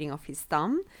feeding off his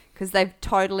thumb, because they've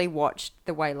totally watched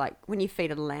the way, like when you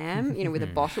feed a lamb, with a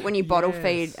bottle, when you bottle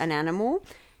feed an animal,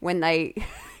 when they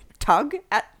tug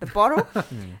at the bottle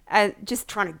and just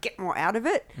trying to get more out of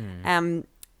it.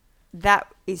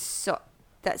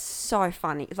 That's so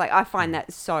funny. It's like, I find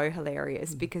that so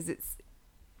hilarious because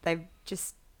they've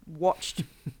just watched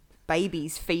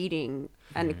babies feeding,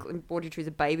 and Audrey True's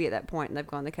a baby at that point, and they've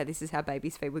gone, okay, this is how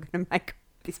babies feed. We're going to make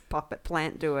this puppet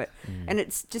plant do it, and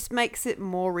it just makes it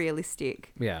more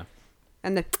realistic. Yeah,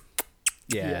 and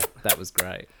that was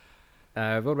great.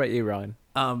 What about you, Ryan?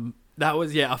 That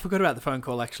was I forgot about the phone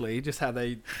call actually. Just how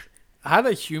they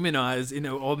humanize,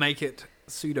 or make it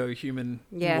pseudo-human.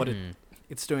 Yeah, what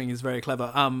it's doing is very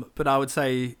clever. But I would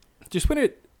say just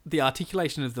the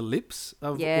articulation of the lips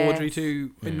of Audrey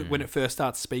too, when it first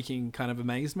starts speaking, kind of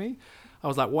amazed me. I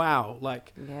was like, wow,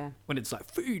 when it's like,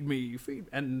 feed me,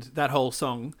 and that whole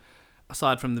song,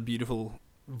 aside from the beautiful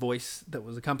voice that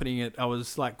was accompanying it, I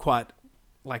was like quite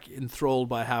enthralled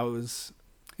by how it's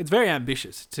very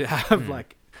ambitious to have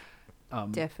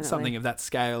something of that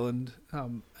scale and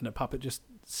a puppet just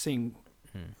sing.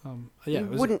 You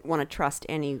wouldn't want to trust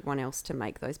anyone else to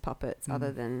make those puppets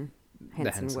other than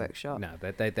Henson Workshop. No,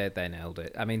 they nailed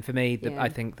it. I mean, for me, I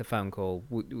think the phone call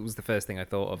was the first thing I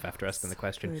thought of after asking the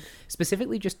question. Good.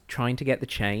 Specifically, just trying to get the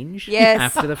change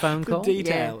after the phone call. The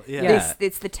detail,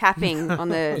 It's the tapping on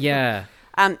the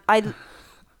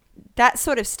that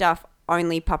sort of stuff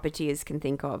only puppeteers can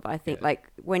think of. I think I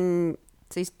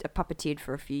puppeteered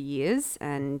for a few years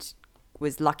and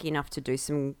was lucky enough to do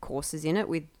some courses in it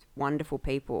with wonderful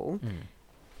people,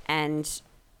 and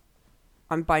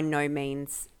I'm by no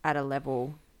means at a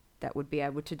level that would be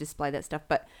able to display that stuff.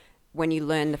 But when you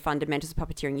learn the fundamentals of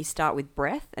puppeteering, you start with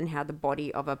breath and how the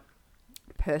body of a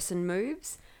person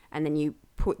moves, and then you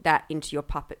put that into your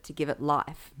puppet to give it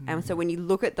life. And so when you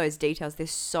look at those details, they're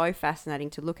so fascinating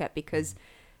to look at, because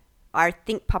I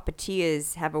think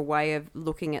puppeteers have a way of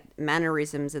looking at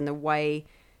mannerisms and the way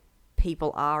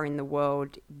people are in the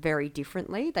world very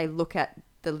differently. They look at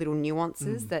the little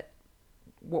nuances that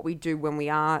what we do when we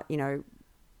are,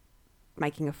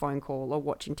 making a phone call or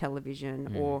watching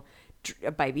television or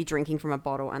a baby drinking from a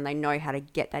bottle, and they know how to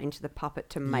get that into the puppet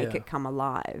to make it come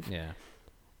alive. Yeah.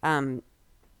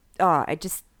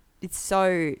 It's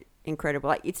so incredible.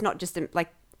 Like, it's not just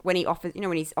like when he offers,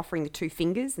 when he's offering the two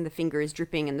fingers and the finger is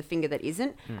dripping and the finger that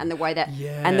isn't, and the way that,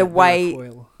 and the way,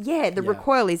 recoil. the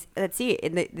recoil is, that's it.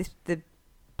 And the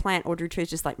plant Audrey 2 is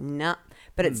just like, nah,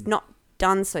 but it's not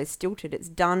done so stilted. It's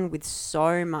done with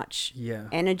so much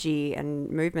energy and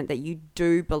movement that you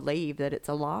do believe that it's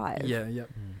alive. Yeah,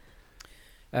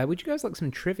 yeah. Would you guys like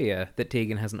some trivia that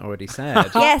Tegan hasn't already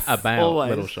said Yes. about Always.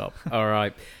 Little Shop? All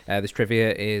right. This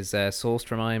trivia is sourced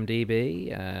from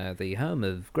IMDb, the home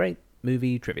of great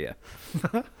movie trivia.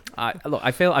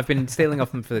 I feel I've been stealing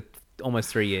off them for almost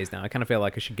 3 years now. I kind of feel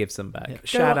like I should give some back. Yeah.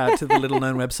 Shout out to the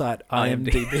little-known website,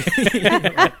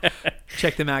 IMDb.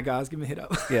 Check them out, guys. Give me a hit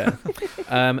up. Yeah.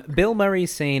 Bill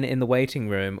Murray's scene in the waiting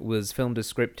room was filmed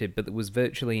as scripted, but there was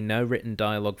virtually no written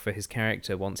dialogue for his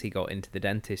character once he got into the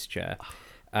dentist chair,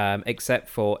 except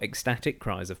for ecstatic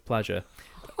cries of pleasure.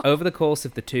 Over the course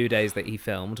of the 2 days that he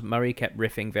filmed, Murray kept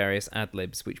riffing various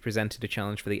ad-libs, which presented a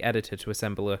challenge for the editor to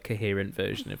assemble a coherent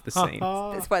version of the scene.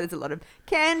 That's why there's a lot of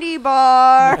candy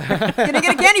bar. Can I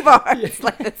get a candy bar? It's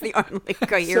like that's the only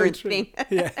coherent thing.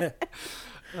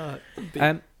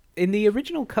 In the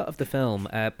original cut of the film,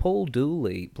 Paul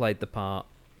Dooley played the part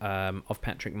of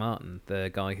Patrick Martin, the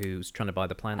guy who's trying to buy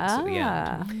the plants at the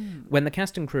end. When the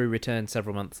cast and crew returned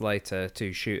several months later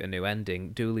to shoot a new ending,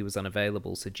 Dooley was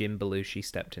unavailable, so Jim Belushi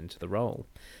stepped into the role.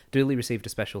 Dooley received a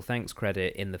special thanks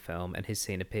credit in the film, and his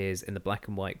scene appears in the black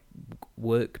and white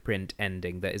work print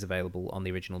ending that is available on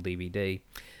the original DVD.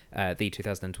 The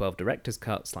 2012 director's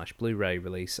cut / Blu-ray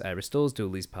release restores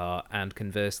Dooley's part, and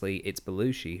conversely, it's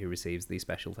Belushi who receives the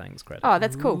special thanks credit. Oh,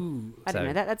 that's cool. I didn't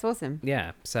know that. That's awesome.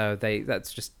 Yeah, so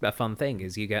that's just a fun thing,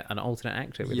 is you get an alternate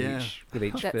actor with each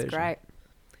That's version. great.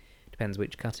 Depends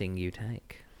which cutting you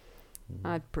take.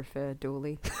 I'd prefer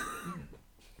Dooley.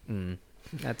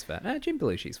 That's fair. Jim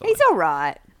Belushi's fine. He's all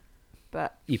right,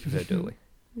 but You prefer Dooley.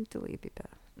 Dooley a bit better.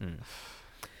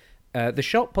 The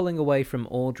shot pulling away from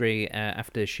Audrey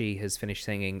after she has finished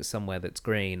singing Somewhere That's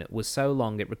Green was so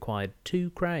long it required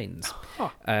 2 cranes,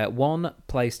 one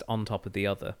placed on top of the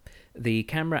other. The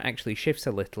camera actually shifts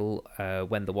a little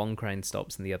when the one crane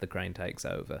stops and the other crane takes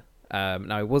over.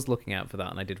 Now, I was looking out for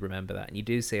that, and I did remember that. And you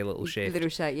do see a little shift. Little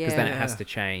shake, yeah. Because then it has to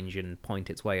change and point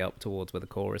its way up towards where the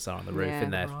chorus are on the roof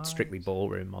in their strictly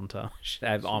ballroom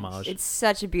montage, homage. It's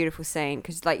such a beautiful scene,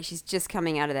 because like she's just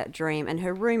coming out of that dream, and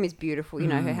her room is beautiful,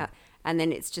 her house, and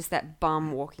then it's just that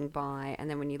bum walking by, and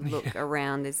then when you look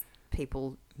around, there's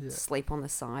people sleep on the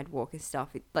sidewalk and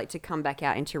stuff. Like, to come back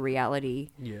out into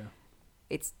reality. Yeah,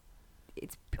 it's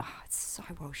so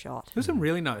well shot. There's some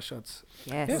really nice shots.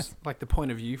 Yes. Like the point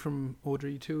of view from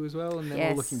Audrey too as well, and they're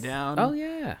all looking down. Oh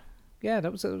yeah. Yeah,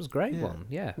 that was a great one.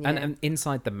 Yeah. Yeah. And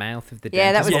inside the mouth of the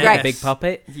Yeah, that dentist, was great. the big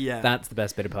puppet. Yeah. That's the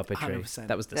best bit of puppetry. 100%.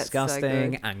 That was That's disgusting so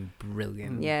good. and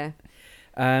brilliant. Yeah.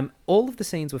 All of the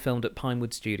scenes were filmed at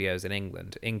Pinewood Studios in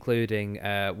England, including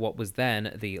what was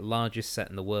then the largest set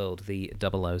in the world, the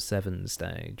 007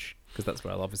 stage, because that's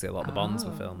where obviously a lot of the Bonds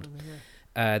were filmed.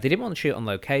 They didn't want to shoot on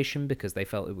location because they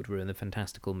felt it would ruin the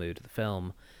fantastical mood of the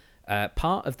film.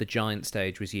 Part of the giant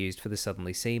stage was used for the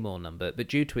Suddenly Seymour number, but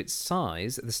due to its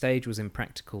size, the stage was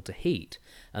impractical to heat,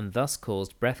 and thus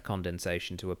caused breath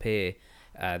condensation to appear.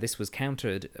 This was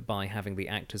countered by having the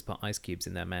actors put ice cubes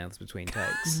in their mouths between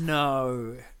takes.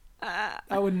 No.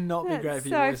 That would not be great for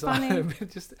so your voice. funny.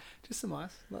 just some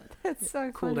ice. That's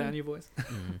so cool funny. down your voice.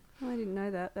 I didn't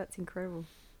know that. That's incredible.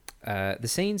 The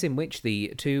scenes in which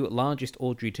the 2 largest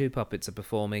Audrey 2 puppets are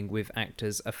performing with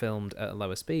actors are filmed at a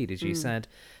lower speed, as you said.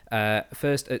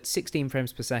 First at 16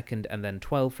 frames per second and then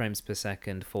 12 frames per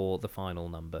second for the final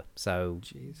number. So,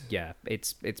 yeah,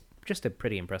 it's just a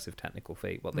pretty impressive technical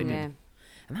feat, what they did.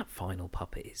 And that final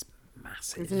puppet is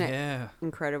massive. Isn't it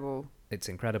incredible? It's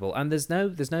incredible. And there's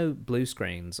no blue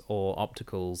screens or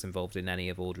opticals involved in any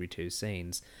of Audrey 2's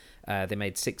scenes. They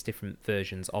made 6 different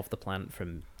versions of the plant,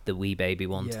 from the wee baby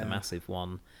one to the massive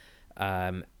one.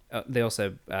 They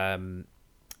also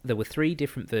there were 3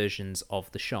 different versions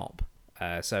of the shop,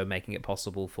 so making it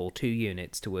possible for 2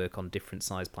 units to work on different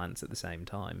size plants at the same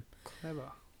time.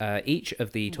 Clever. Each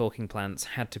of the talking plants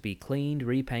had to be cleaned,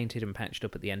 repainted, and patched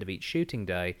up at the end of each shooting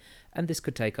day, and this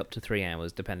could take up to 3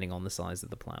 hours depending on the size of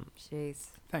the plant. Jeez.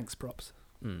 Thanks, props.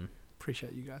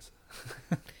 Appreciate you guys.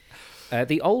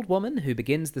 The old woman who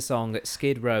begins the song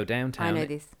Skid Row Downtown I know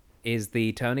this. is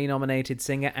the Tony-nominated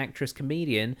singer, actress,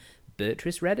 comedian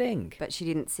Beatrice Redding. But she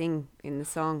didn't sing in the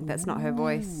song. That's not her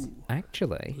voice.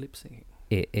 Actually, Lip singing.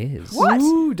 it is. What?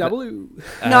 Ooh, double ooh.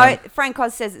 No, Frank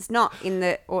Oz says it's not in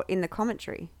the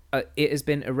commentary. It has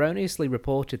been erroneously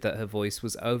reported that her voice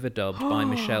was overdubbed by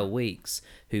Michelle Weeks,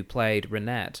 who played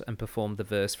Renette and performed the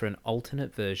verse for an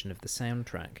alternate version of the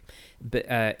soundtrack. But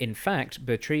in fact,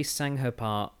 Beatrice sang her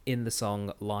part in the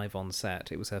song live on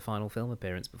set. It was her final film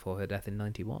appearance before her death in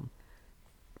 1991.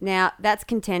 Now, that's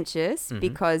contentious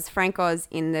because Frank Oz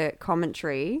in the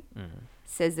commentary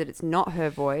says that it's not her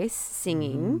voice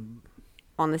singing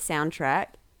on the soundtrack,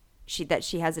 that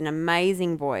she has an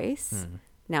amazing voice.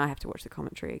 Now I have to watch the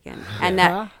commentary again. And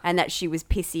that she was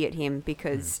pissy at him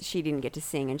because she didn't get to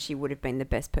sing and she would have been the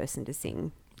best person to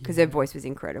sing because her voice was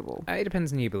incredible. It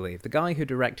depends on who you believe. The guy who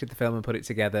directed the film and put it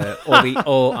together or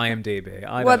IMDb.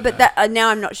 I don't know. That now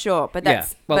I'm not sure, but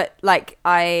that's Yeah, well- but like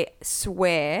I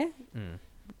swear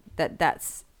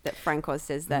that Frank Oz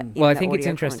says that. Well, I think it's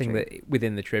interesting that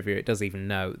within the trivia it does even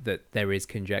note that there is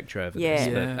conjecture over this.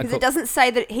 Yeah, because it doesn't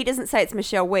say that. He doesn't say it's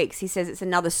Michelle Weeks. He says it's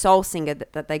another soul singer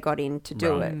that they got in to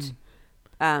do it.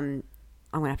 I'm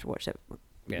gonna have to watch it.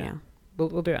 Yeah.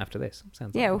 We'll do it after this.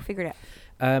 Sounds like We'll figure it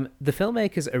out. The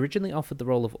filmmakers originally offered the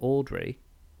role of Audrey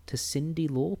to Cyndi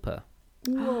Lauper.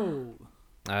 Whoa.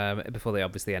 Before they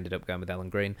obviously ended up going with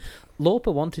Ellen Greene.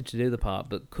 Lauper wanted to do the part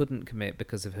but couldn't commit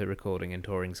because of her recording and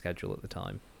touring schedule at the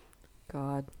time.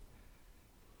 God.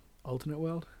 Alternate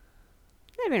world?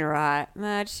 That'd been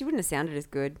alright. She wouldn't have sounded as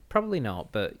good. Probably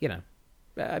not, but,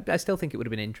 I still think it would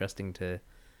have been interesting to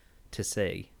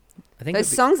see. I think those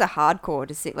songs are hardcore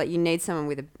to see. Like, you need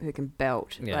someone who can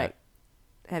belt. Yeah. Like,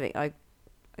 I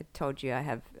told you I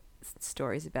have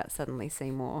stories about Suddenly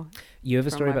Seymour. You have a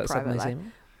from story my about private Suddenly life.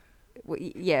 Seymour? Well,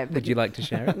 yeah. But Would you like to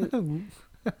share it?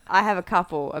 I have a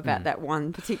couple about that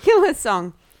one particular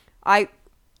song.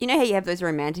 You know how you have those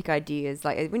romantic ideas,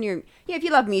 like when if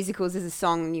you love musicals, there's a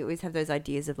song and you always have those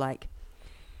ideas of like,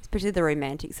 especially the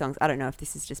romantic songs. I don't know if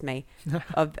this is just me,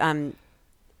 of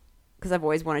because I've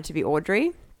always wanted to be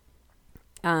Audrey,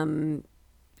 in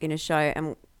a show,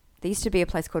 and there used to be a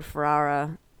place called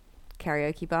Ferrara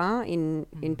Karaoke Bar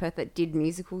in Perth that did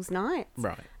musicals nights,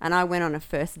 Right. and I went on a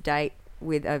first date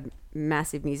with a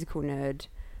massive musical nerd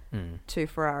to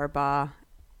Ferrara Bar,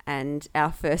 and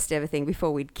our first ever thing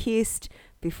before we'd kissed,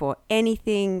 before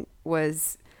anything,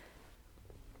 was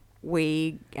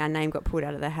our name got pulled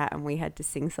out of the hat and we had to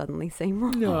sing Suddenly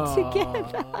Seymour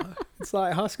together. It's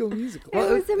like High School Musical.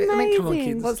 It was amazing. Come on,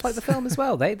 kids. Well, it's like the film as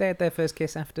well. They had their first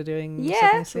kiss after doing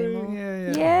Yeah. Suddenly Seymour.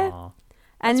 Yeah. Yeah. Aw.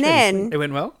 And That's really then, sweet. It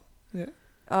went well? Yeah.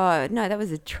 oh no, that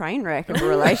was a train wreck of a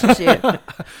relationship. but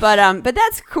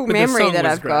that's a cool But the memory song that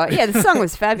was I've got. great. Yeah, the song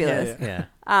was fabulous. Yeah.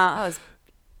 I was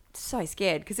so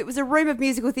scared because it was a room of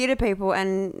musical theatre people,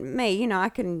 and me,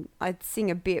 I'd sing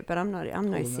a bit, but I'm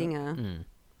no singer.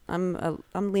 I'm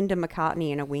Linda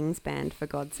McCartney in a Wings band, for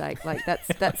God's sake. Like that's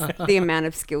the amount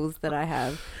of skills that I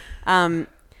have.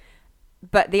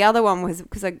 But the other one was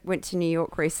because I went to New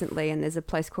York recently, and there's a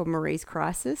place called Marie's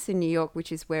Crisis in New York,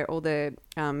 which is where all the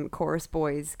chorus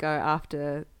boys go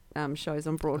after shows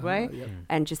on Broadway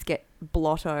and just get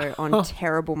blotto on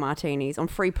terrible martinis, on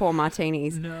free pour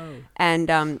martinis. No.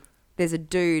 And there's a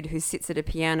dude who sits at a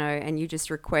piano and you just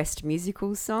request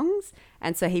musical songs.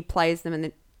 And so he plays them and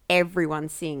then everyone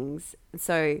sings.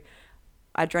 So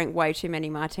I drank way too many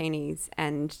martinis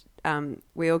and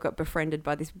we all got befriended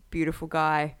by this beautiful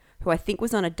guy who I think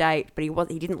was on a date, but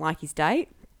he didn't like his date.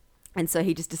 And so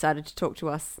he just decided to talk to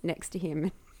us next to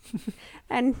him.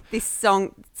 And this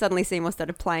song, Suddenly Seymour,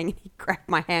 started playing and he grabbed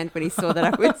my hand when he saw that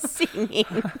I was singing.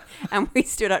 And we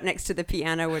stood up next to the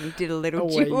piano and did a little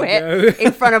duet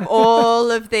in front of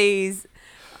all of these.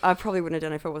 I probably wouldn't have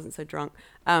done it if I wasn't so drunk.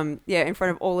 In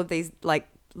front of all of these like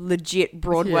legit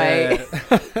Broadway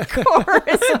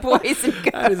chorus boys and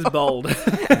girls. That is bold.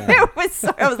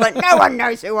 I was like, no one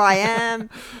knows who I am.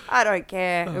 I don't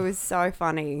care. It was so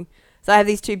funny. So I have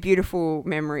these two beautiful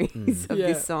memories of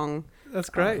this song. That's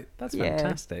great. That's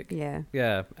fantastic. Yeah.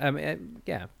 Yeah.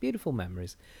 Beautiful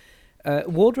memories.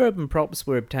 Wardrobe and props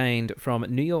were obtained from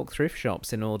New York thrift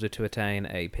shops in order to attain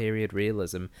a period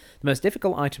realism. The most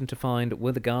difficult item to find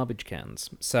were the garbage cans.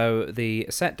 So the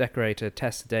set decorator,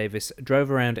 Tessa Davis, drove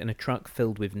around in a truck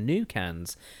filled with new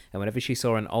cans, and whenever she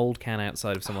saw an old can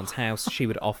outside of someone's house, she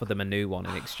would offer them a new one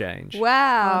in exchange.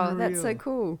 Wow, Unreal. that's so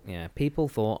cool. Yeah, people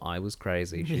thought I was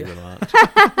crazy, she remarked.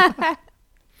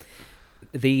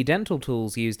 The dental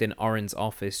tools used in Oren's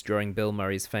office during Bill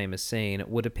Murray's famous scene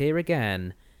would appear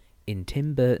again in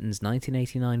Tim Burton's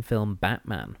 1989 film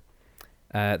Batman.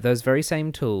 Those very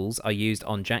same tools are used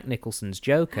on Jack Nicholson's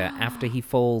Joker after he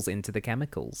falls into the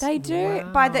chemicals. They do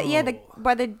Wow. by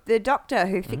the doctor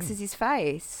who fixes his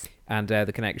face. And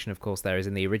the connection, of course, there is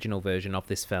in the original version of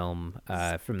this film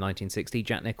from 1960.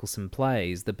 Jack Nicholson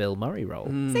plays the Bill Murray role.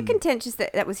 Is it contentious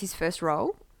that was his first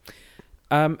role?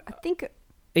 I think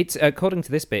It's according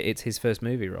to this bit, it's his first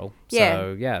movie role. Yeah.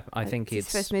 So yeah, I think it's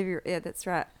his first movie. Yeah, that's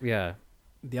right. yeah.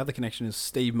 The other connection is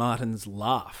Steve Martin's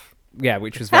laugh. Yeah,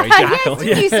 which was very Yes, jackal.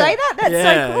 did you say that? That's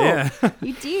so cool. Yeah.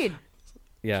 You did.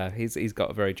 Yeah, he's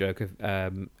got a very joke of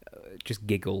just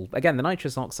giggle. Again, the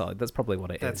nitrous oxide, that's probably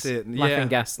what it is. That's it, Laughing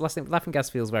yeah. gas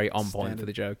feels very on point for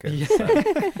the Joker. Yeah. So.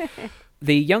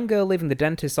 The young girl leaving the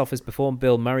dentist's office before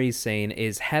Bill Murray's scene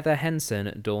is Heather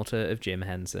Henson, daughter of Jim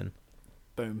Henson.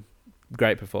 Boom.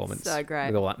 Great performance. So great.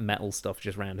 With all that metal stuff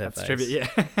just round her That's face. trivia,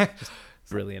 yeah.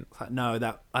 Brilliant. No,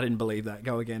 I didn't believe that.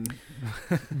 Go again.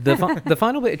 The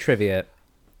final bit of trivia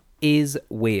is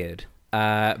weird,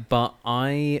 but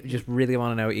I just really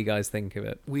want to know what you guys think of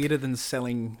it. Weirder than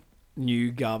selling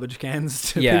new garbage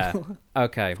cans to Yeah. people.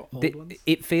 Okay. For old ones?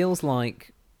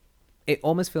 It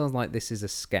almost feels like this is a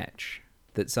sketch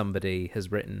that somebody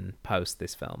has written post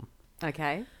this film.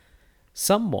 Okay.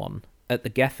 Someone at the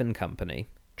Geffen Company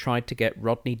tried to get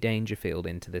Rodney Dangerfield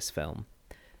into this film.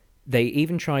 They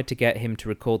even tried to get him to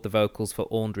record the vocals for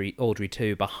Audrey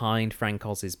 2 behind Frank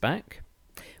Oz's back.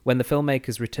 When the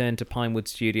filmmakers returned to Pinewood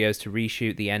Studios to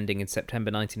reshoot the ending in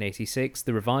September 1986,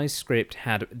 the revised script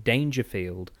had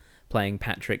Dangerfield playing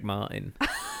Patrick Martin.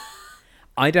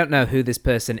 I don't know who this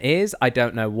person is. I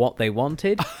don't know what they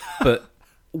wanted, but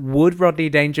would Rodney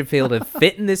Dangerfield have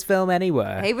fit in this film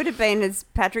anywhere? He would have been as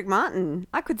Patrick Martin.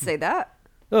 I could see that.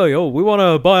 Oh, yo, we want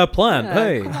to buy a plant.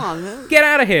 Hey, Come on. get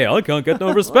out of here. I can't get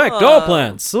no respect. All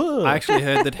plants. I actually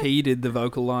heard that he did the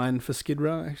vocal line for Skid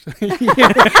Row, actually.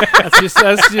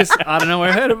 That's just, I don't know where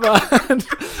I heard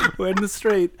about. We're in the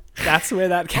street. That's where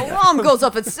that came. Alarm goes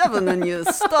off at 7 and you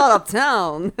start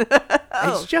uptown.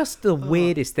 It's just the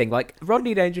weirdest thing. Like,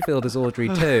 Rodney Dangerfield as Audrey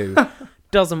 2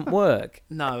 doesn't work.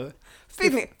 No.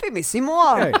 Feed me,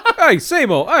 Seymour. Hey,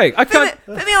 Seymour. Hey, I can't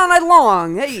Feed me all night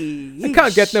long. Hey. I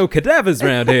can't get no cadavers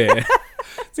around here.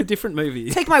 It's a different movie.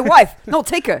 Take my wife. No,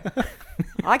 take her.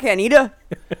 I can't eat her.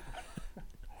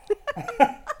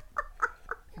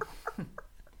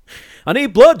 I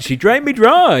need blood. She drained me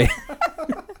dry.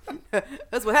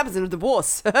 That's what happens in a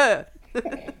divorce.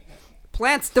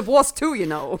 Plants divorce too, you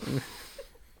know.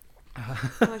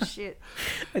 Oh, shit.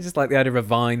 I just like the idea of a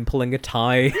vine pulling a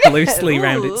tie loosely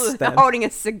round its Ooh, stem. holding a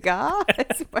cigar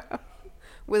as well,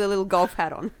 with a little golf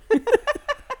hat on.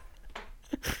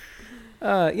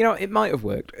 It might have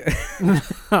worked.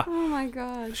 Oh my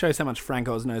god. Shows how much Frank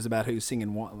Oz knows about who's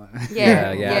singing what.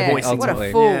 Yeah, voicing What a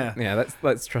ultimately. fool. Yeah. Yeah,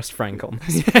 let's trust Frank on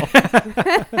this.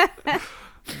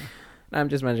 I'm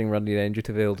just imagining Rodney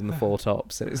Dangerfield in the Four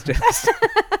Tops, and it's just...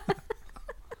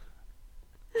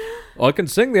 I can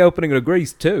sing the opening of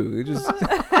Grease too.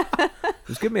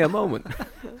 Just give me a moment.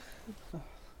 Oh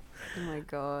my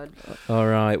god. All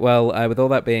right. Well, with all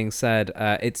that being said,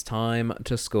 it's time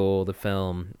to score the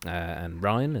film. And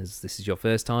Ryan, as this is your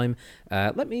first time,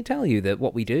 let me tell you that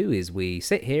what we do is we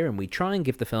sit here and we try and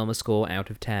give the film a score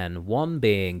out of 10. 1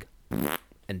 being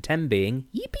and 10 being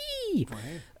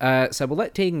yippee. So we'll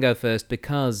let Tegan go first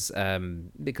because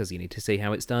you need to see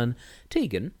how it's done.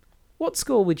 Tegan, what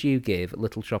score would you give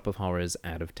Little Shop of Horrors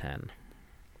out of 10?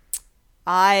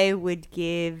 I would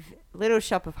give Little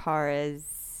Shop of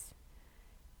Horrors...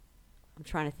 I'm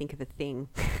trying to think of a thing.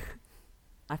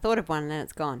 I thought of one and then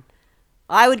it's gone.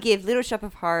 I would give Little Shop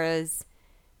of Horrors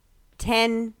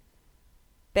 10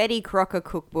 Betty Crocker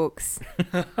cookbooks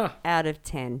out of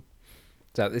 10.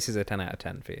 So this is a 10 out of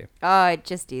 10 for you. Oh, it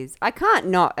just is. I can't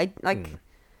not. Do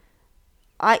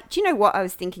you know what I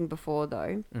was thinking before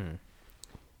though?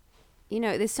 You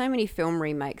know, there's so many film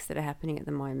remakes that are happening at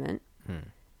the moment.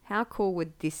 How cool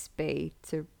would this be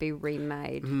to be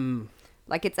remade?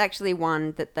 Like, it's actually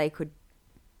one that they could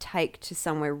take to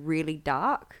somewhere really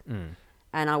dark,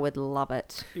 and I would love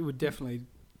it. It would definitely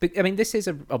But, I mean, this is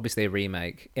obviously a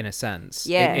remake in a sense.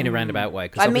 Yeah. In a roundabout way.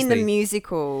 'Cause I mean the obviously-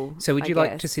 musical. So would I you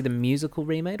like to guess. see the musical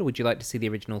remade, or would you like to see the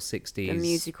original 60s? The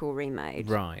musical remade.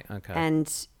 Right, okay.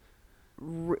 And,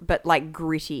 but like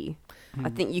gritty. I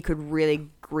think you could really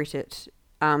grit it.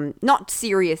 Not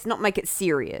serious, not make it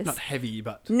serious. Not heavy,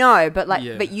 but No, but like,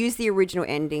 Yeah. but use the original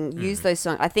ending. Use those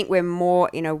songs. I think we're more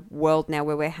in a world now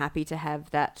where we're happy to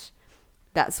have that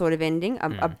sort of ending,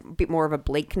 a bit more of a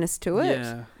bleakness to it.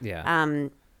 yeah. Yeah.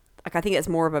 Like I think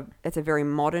it's a very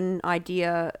modern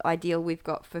ideal we've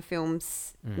got for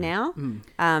films now.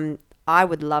 I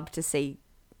would love to see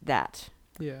that.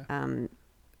 Yeah.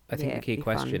 I think the key be fun.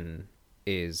 question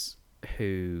is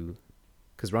who...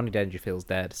 Because Rodney Dangerfield's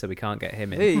dead, so we can't get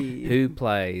him in. Hey. Who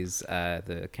plays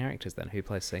the characters then? Who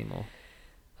plays Seymour?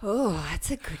 Oh, that's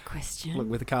a good question. Look,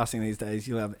 with the casting these days,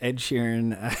 you'll have Ed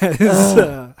Sheeran as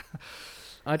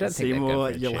I don't think they'd go Seymour. for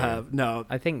Ed You'll Sheeran. have no.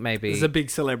 I think maybe... There's a big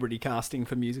celebrity casting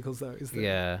for musicals, though, is there?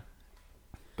 Yeah,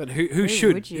 But who would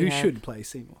should you have? should play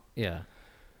Seymour? yeah.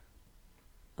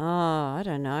 Oh, I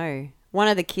don't know. One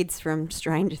of the kids from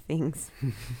Stranger Things.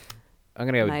 I'm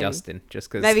going to go with Maybe. Dustin, just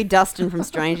because... Maybe Dustin from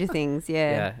Stranger Things.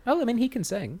 Yeah. Yeah. Oh, I mean, he can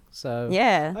sing, so...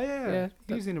 Yeah. Oh yeah, Yeah,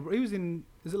 he was in.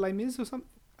 Is it Les Mis or something?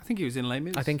 I think he was in Les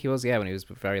Mis. I think he was, yeah, when he was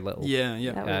very little. Yeah,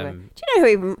 yeah. That would work. Um, Do you know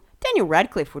who even Daniel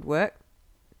Radcliffe would work?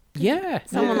 Yeah.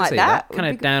 Someone I can like see that would Kind be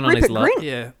of good. down on his Rupert luck. Grint.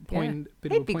 Yeah, point.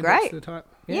 Bit He'd of a be Poindexter great. type.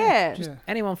 Yeah. Just Yeah.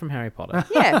 anyone from Harry Potter.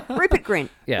 Yeah, Rupert Grint.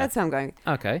 Yeah. That's who I'm going.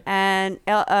 Okay. And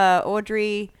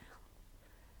Audrey,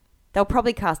 they'll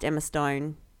probably cast Emma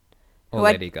Stone. Or Who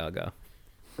I- Lady Gaga.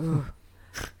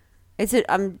 It's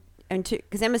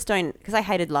because Emma Stone, because I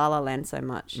hated La La Land so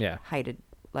much. Yeah. Hated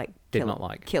like Did kill not it,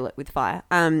 like. kill it with fire.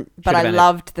 But Should've I been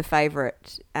loved The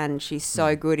Favourite, and she's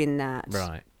so good in that.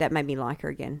 Right. That made me like her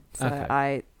again. So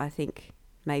Okay. I think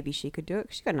maybe she could do it.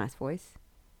 'Cause she's got a nice voice.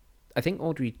 I think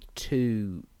Audrey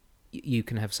 2, you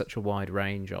can have such a wide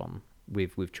range on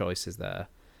with choices there.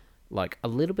 Like, a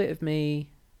little bit of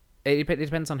me... It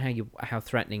depends on how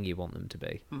threatening you want them to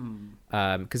be.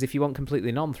 Because if you want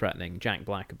completely non-threatening, Jack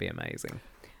Black would be amazing.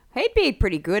 He'd be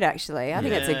pretty good, actually. I think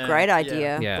that's a great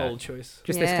idea. Yeah. Bold choice.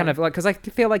 Just this Yeah. kind of like... Because I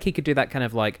feel like he could do that kind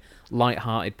of like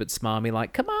light-hearted but smarmy,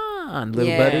 like, come on, little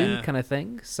Yeah. buddy kind of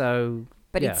thing. So...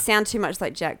 But yeah. it'd sound too much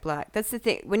like Jack Black. That's the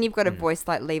thing. When you've got a voice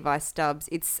like Levi Stubbs,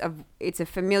 it's a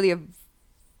familiar,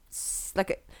 like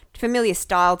a familiar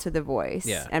style to the voice.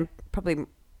 Yeah. And probably,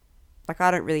 like,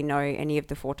 I don't really know any of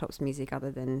the Four Tops music other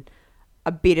than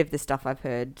a bit of the stuff I've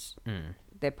heard,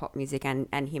 their pop music and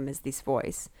him as this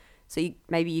voice. So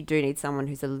maybe you do need someone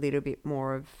who's a little bit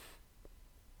more of,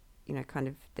 kind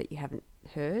of that you haven't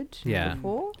heard Yeah.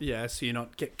 before. Yeah, so you're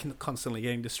not constantly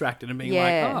getting distracted and being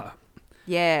Yeah. like,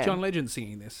 Yeah. John Legend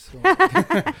singing this.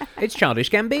 It's Childish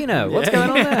Gambino. What's Yeah. going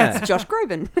on there? It's Josh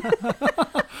Groban.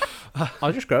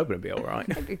 I'll just Groban and be all right.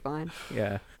 That'd be fine.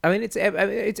 Yeah, I mean it's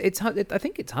hard. I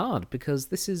think it's hard because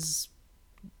this is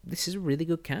a really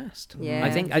good cast. Yeah.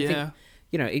 I think Yeah.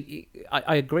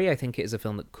 I agree. I think it is a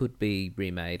film that could be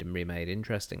remade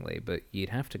interestingly, but you'd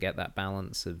have to get that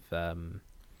balance of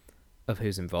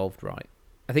who's involved right.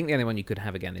 I think the only one you could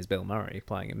have again is Bill Murray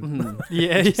playing him.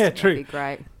 Yeah, That'd true. be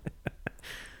great.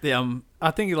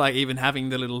 I think like even having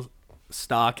the little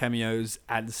star cameos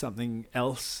adds something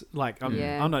else. Like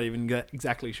I'm not even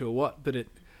exactly sure what, but it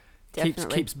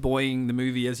Definitely. keeps buoying the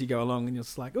movie as you go along, and you're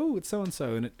just like, oh, it's so and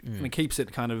so, and it kind of keeps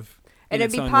it kind of. And in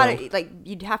it'd its be own part world. of, like,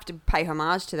 you'd have to pay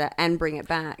homage to that and bring it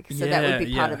back. So that would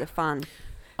be part of the fun.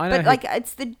 I know But, like,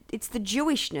 it's the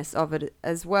Jewishness of it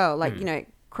as well. Like,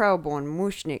 Krelborn,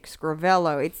 Mushnik,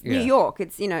 Scrivello. It's New Yeah. York.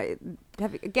 It's,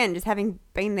 again, just having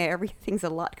been there, everything's a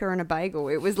latke and a bagel.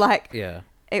 It was like, yeah.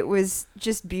 it was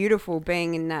just beautiful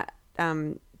being in that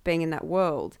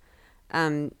world.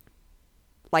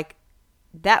 Like,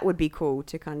 that would be cool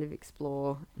to kind of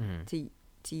explore, to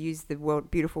use the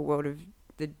beautiful world of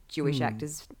the Jewish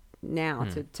actors now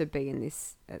to be in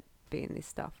this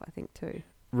stuff, I think, too.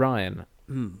 Ryan,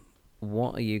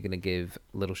 what are you going to give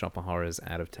Little Shop of Horrors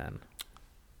out of 10?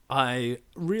 I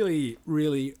really,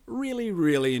 really, really,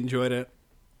 really enjoyed it.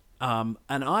 And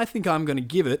I think I'm going to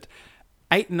give it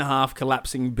 8.5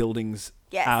 collapsing buildings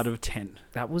Yes. out of 10.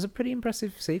 That was a pretty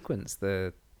impressive sequence.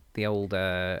 The old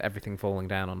everything falling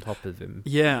down on top of him.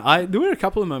 Yeah, there were a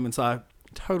couple of moments I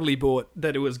totally bought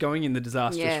that it was going in the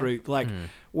disastrous route. Like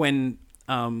when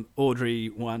Audrey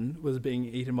 1 was being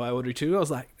eaten by Audrey 2, I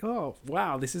was like, oh,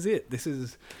 wow, this is it.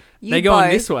 They're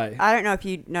going this way. I don't know if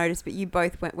you noticed, but you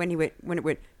both went when it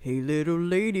went, hey little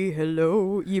lady,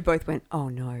 hello. You both went, oh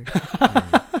no.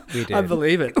 We did. I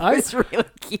believe it. It was really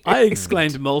cute. I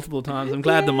exclaimed multiple times. I'm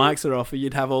glad the mics are off, or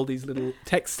you'd have all these little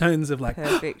text tones of like,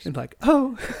 Perfect. and like,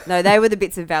 oh, No, they were the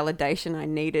bits of validation I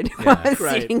needed Yeah. while I was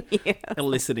Great. sitting here.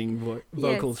 eliciting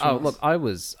vocals. Oh, From look,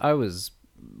 us. I was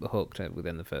hooked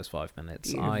within the first 5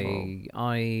 minutes. Beautiful.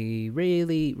 I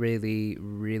really, really,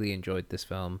 really enjoyed this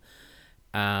film,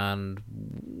 and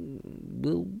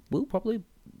we'll probably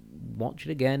watch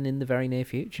it again in the very near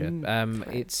future.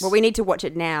 It's Well, we need to watch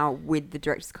it now with the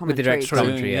director's with commentary. the director's True,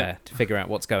 commentary, yeah. to figure out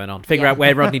what's going on, figure Yeah. out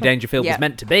where Rodney Dangerfield Yeah. was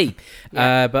meant to be.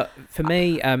 Yeah. But for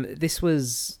me, this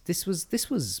was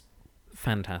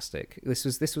fantastic.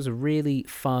 This was a really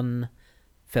fun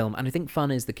film, and I think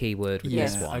fun is the key word with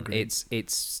Yes. this I one. agree.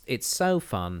 It's so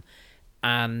fun,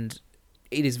 and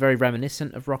it is very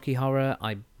reminiscent of Rocky Horror.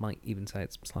 I might even say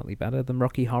it's slightly better than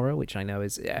Rocky Horror, which I know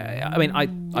is. I mean, I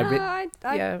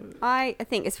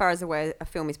think as far as the way a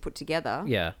film is put together,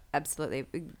 yeah, absolutely.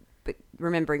 But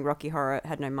remembering Rocky Horror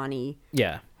had no money,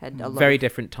 yeah. had a lot Very of,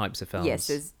 different types of films. yes,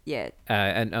 there's, yeah,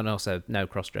 and also no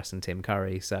cross-dressing Tim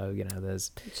Curry, so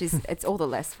there's which is it's all the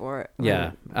less for it.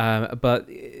 yeah. But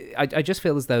I just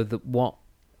feel as though that what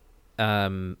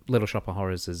Little Shop of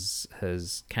Horrors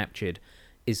has captured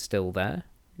is still there,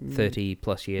 30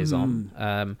 plus years on.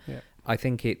 Yeah. I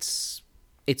think it's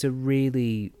a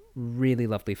really, really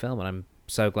lovely film, and I'm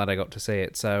so glad I got to see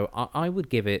it. So I would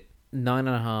give it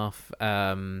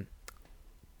 9.5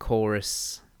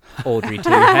 chorus Audrey two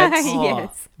heads.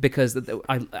 Yes. Because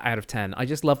out of 10, I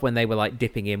just love when they were like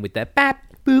dipping in with their bap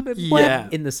boop bap Yeah.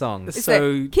 in the songs. It's So-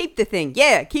 like, keep the thing.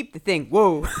 Yeah, keep the thing.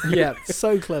 Whoa. Yeah,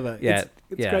 so clever. Yeah,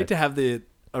 It's yeah. great to have the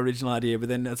original idea, but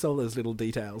then it's all those little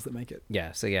details that make it.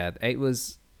 Yeah, so yeah,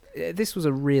 this was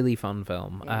a really fun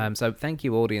film. So thank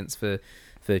you, audience, for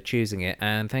choosing it,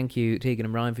 and thank you, Tegan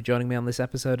and Ryan, for joining me on this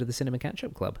episode of the Cinema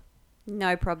Catch-Up Club.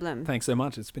 No problem. Thanks so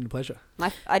much. It's been a pleasure.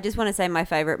 I just want to say my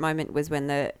favourite moment was when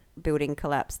the building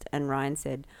collapsed and Ryan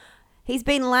said, "He's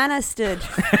been Lannistered."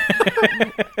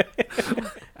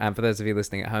 And for those of you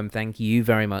listening at home, thank you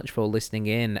very much for listening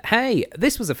in. Hey,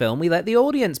 this was a film we let the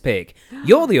audience pick.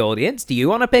 You're the audience. Do you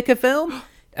want to pick a film?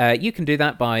 You can do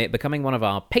that by becoming one of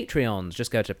our Patreons.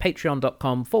 Just go to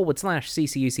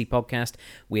patreon.com/CCUC podcast.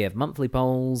 We have monthly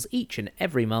polls each and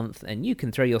every month, and you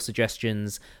can throw your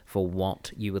suggestions for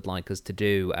what you would like us to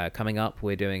do. Coming up,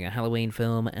 we're doing a Halloween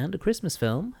film and a Christmas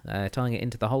film, tying it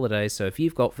into the holidays. So if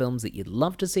you've got films that you'd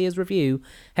love to see us review,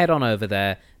 head on over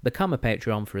there, become a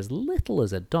Patreon for as little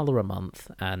as $1 a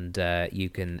month, and you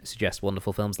can suggest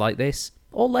wonderful films like this,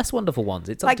 or less wonderful ones.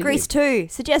 It's up Like to Grease 2.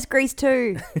 Suggest Grease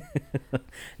 2. you.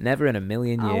 Never in a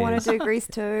million years. I want to do Grease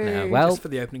 2. No, well, Just for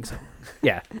the opening song.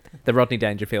 yeah, the Rodney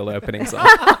Dangerfield opening song.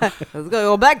 Let's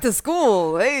go back to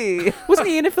school. Hey. Wasn't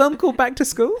he in a film called Back to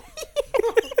School?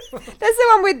 That's the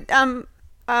one with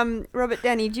Robert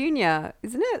Downey Jr.,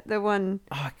 isn't it? The one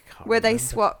Oh, I can't where they remember.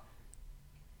 swap.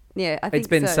 Yeah, I think It's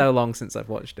been so long since I've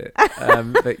watched it.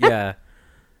 But yeah.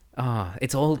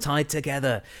 It's all tied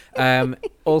together.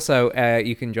 Also,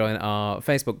 you can join our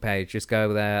Facebook page. Just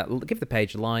go there, give the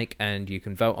page a like, and you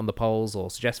can vote on the polls or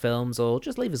suggest films or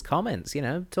just leave us comments.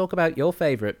 Talk about your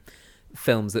favourite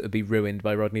films that would be ruined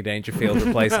by Rodney Dangerfield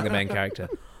replacing the main character.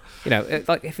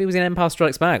 Like if he was in Empire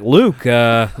Strikes Back, Luke,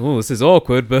 this is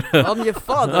awkward, but I'm your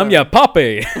father. I'm your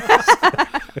puppy.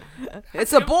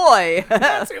 It's a boy.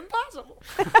 That's impossible.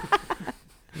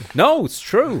 No, it's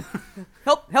true.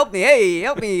 help me. Hey,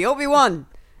 help me. Obi-Wan.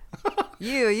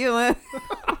 You you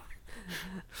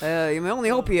may only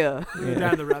help you. You're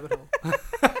down the rabbit hole.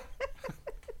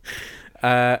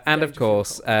 And of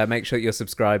course, make sure that you're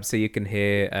subscribed so you can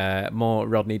hear more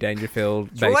Rodney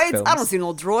Dangerfield-based Droids? films. I don't see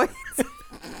no droids.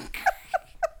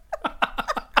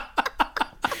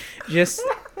 Just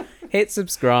hit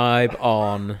subscribe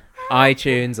on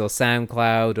iTunes or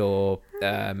SoundCloud or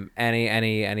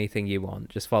anything you want.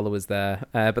 Just follow us there.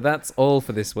 But that's all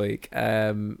for this week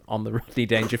on the Rodney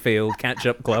Dangerfield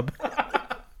Catch-Up Club.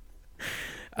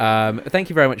 Thank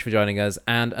you very much for joining us,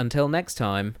 and until next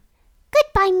time.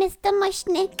 Goodbye, Mr.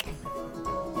 Mushnick.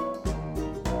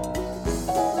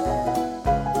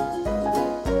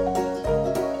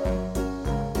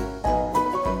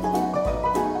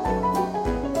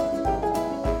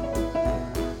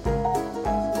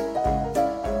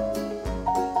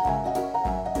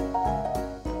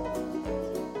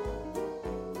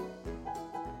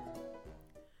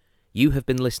 You have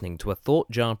been listening to a Thought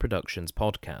Jar Productions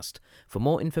podcast. For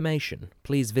more information,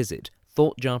 please visit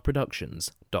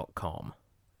thoughtjarproductions.com.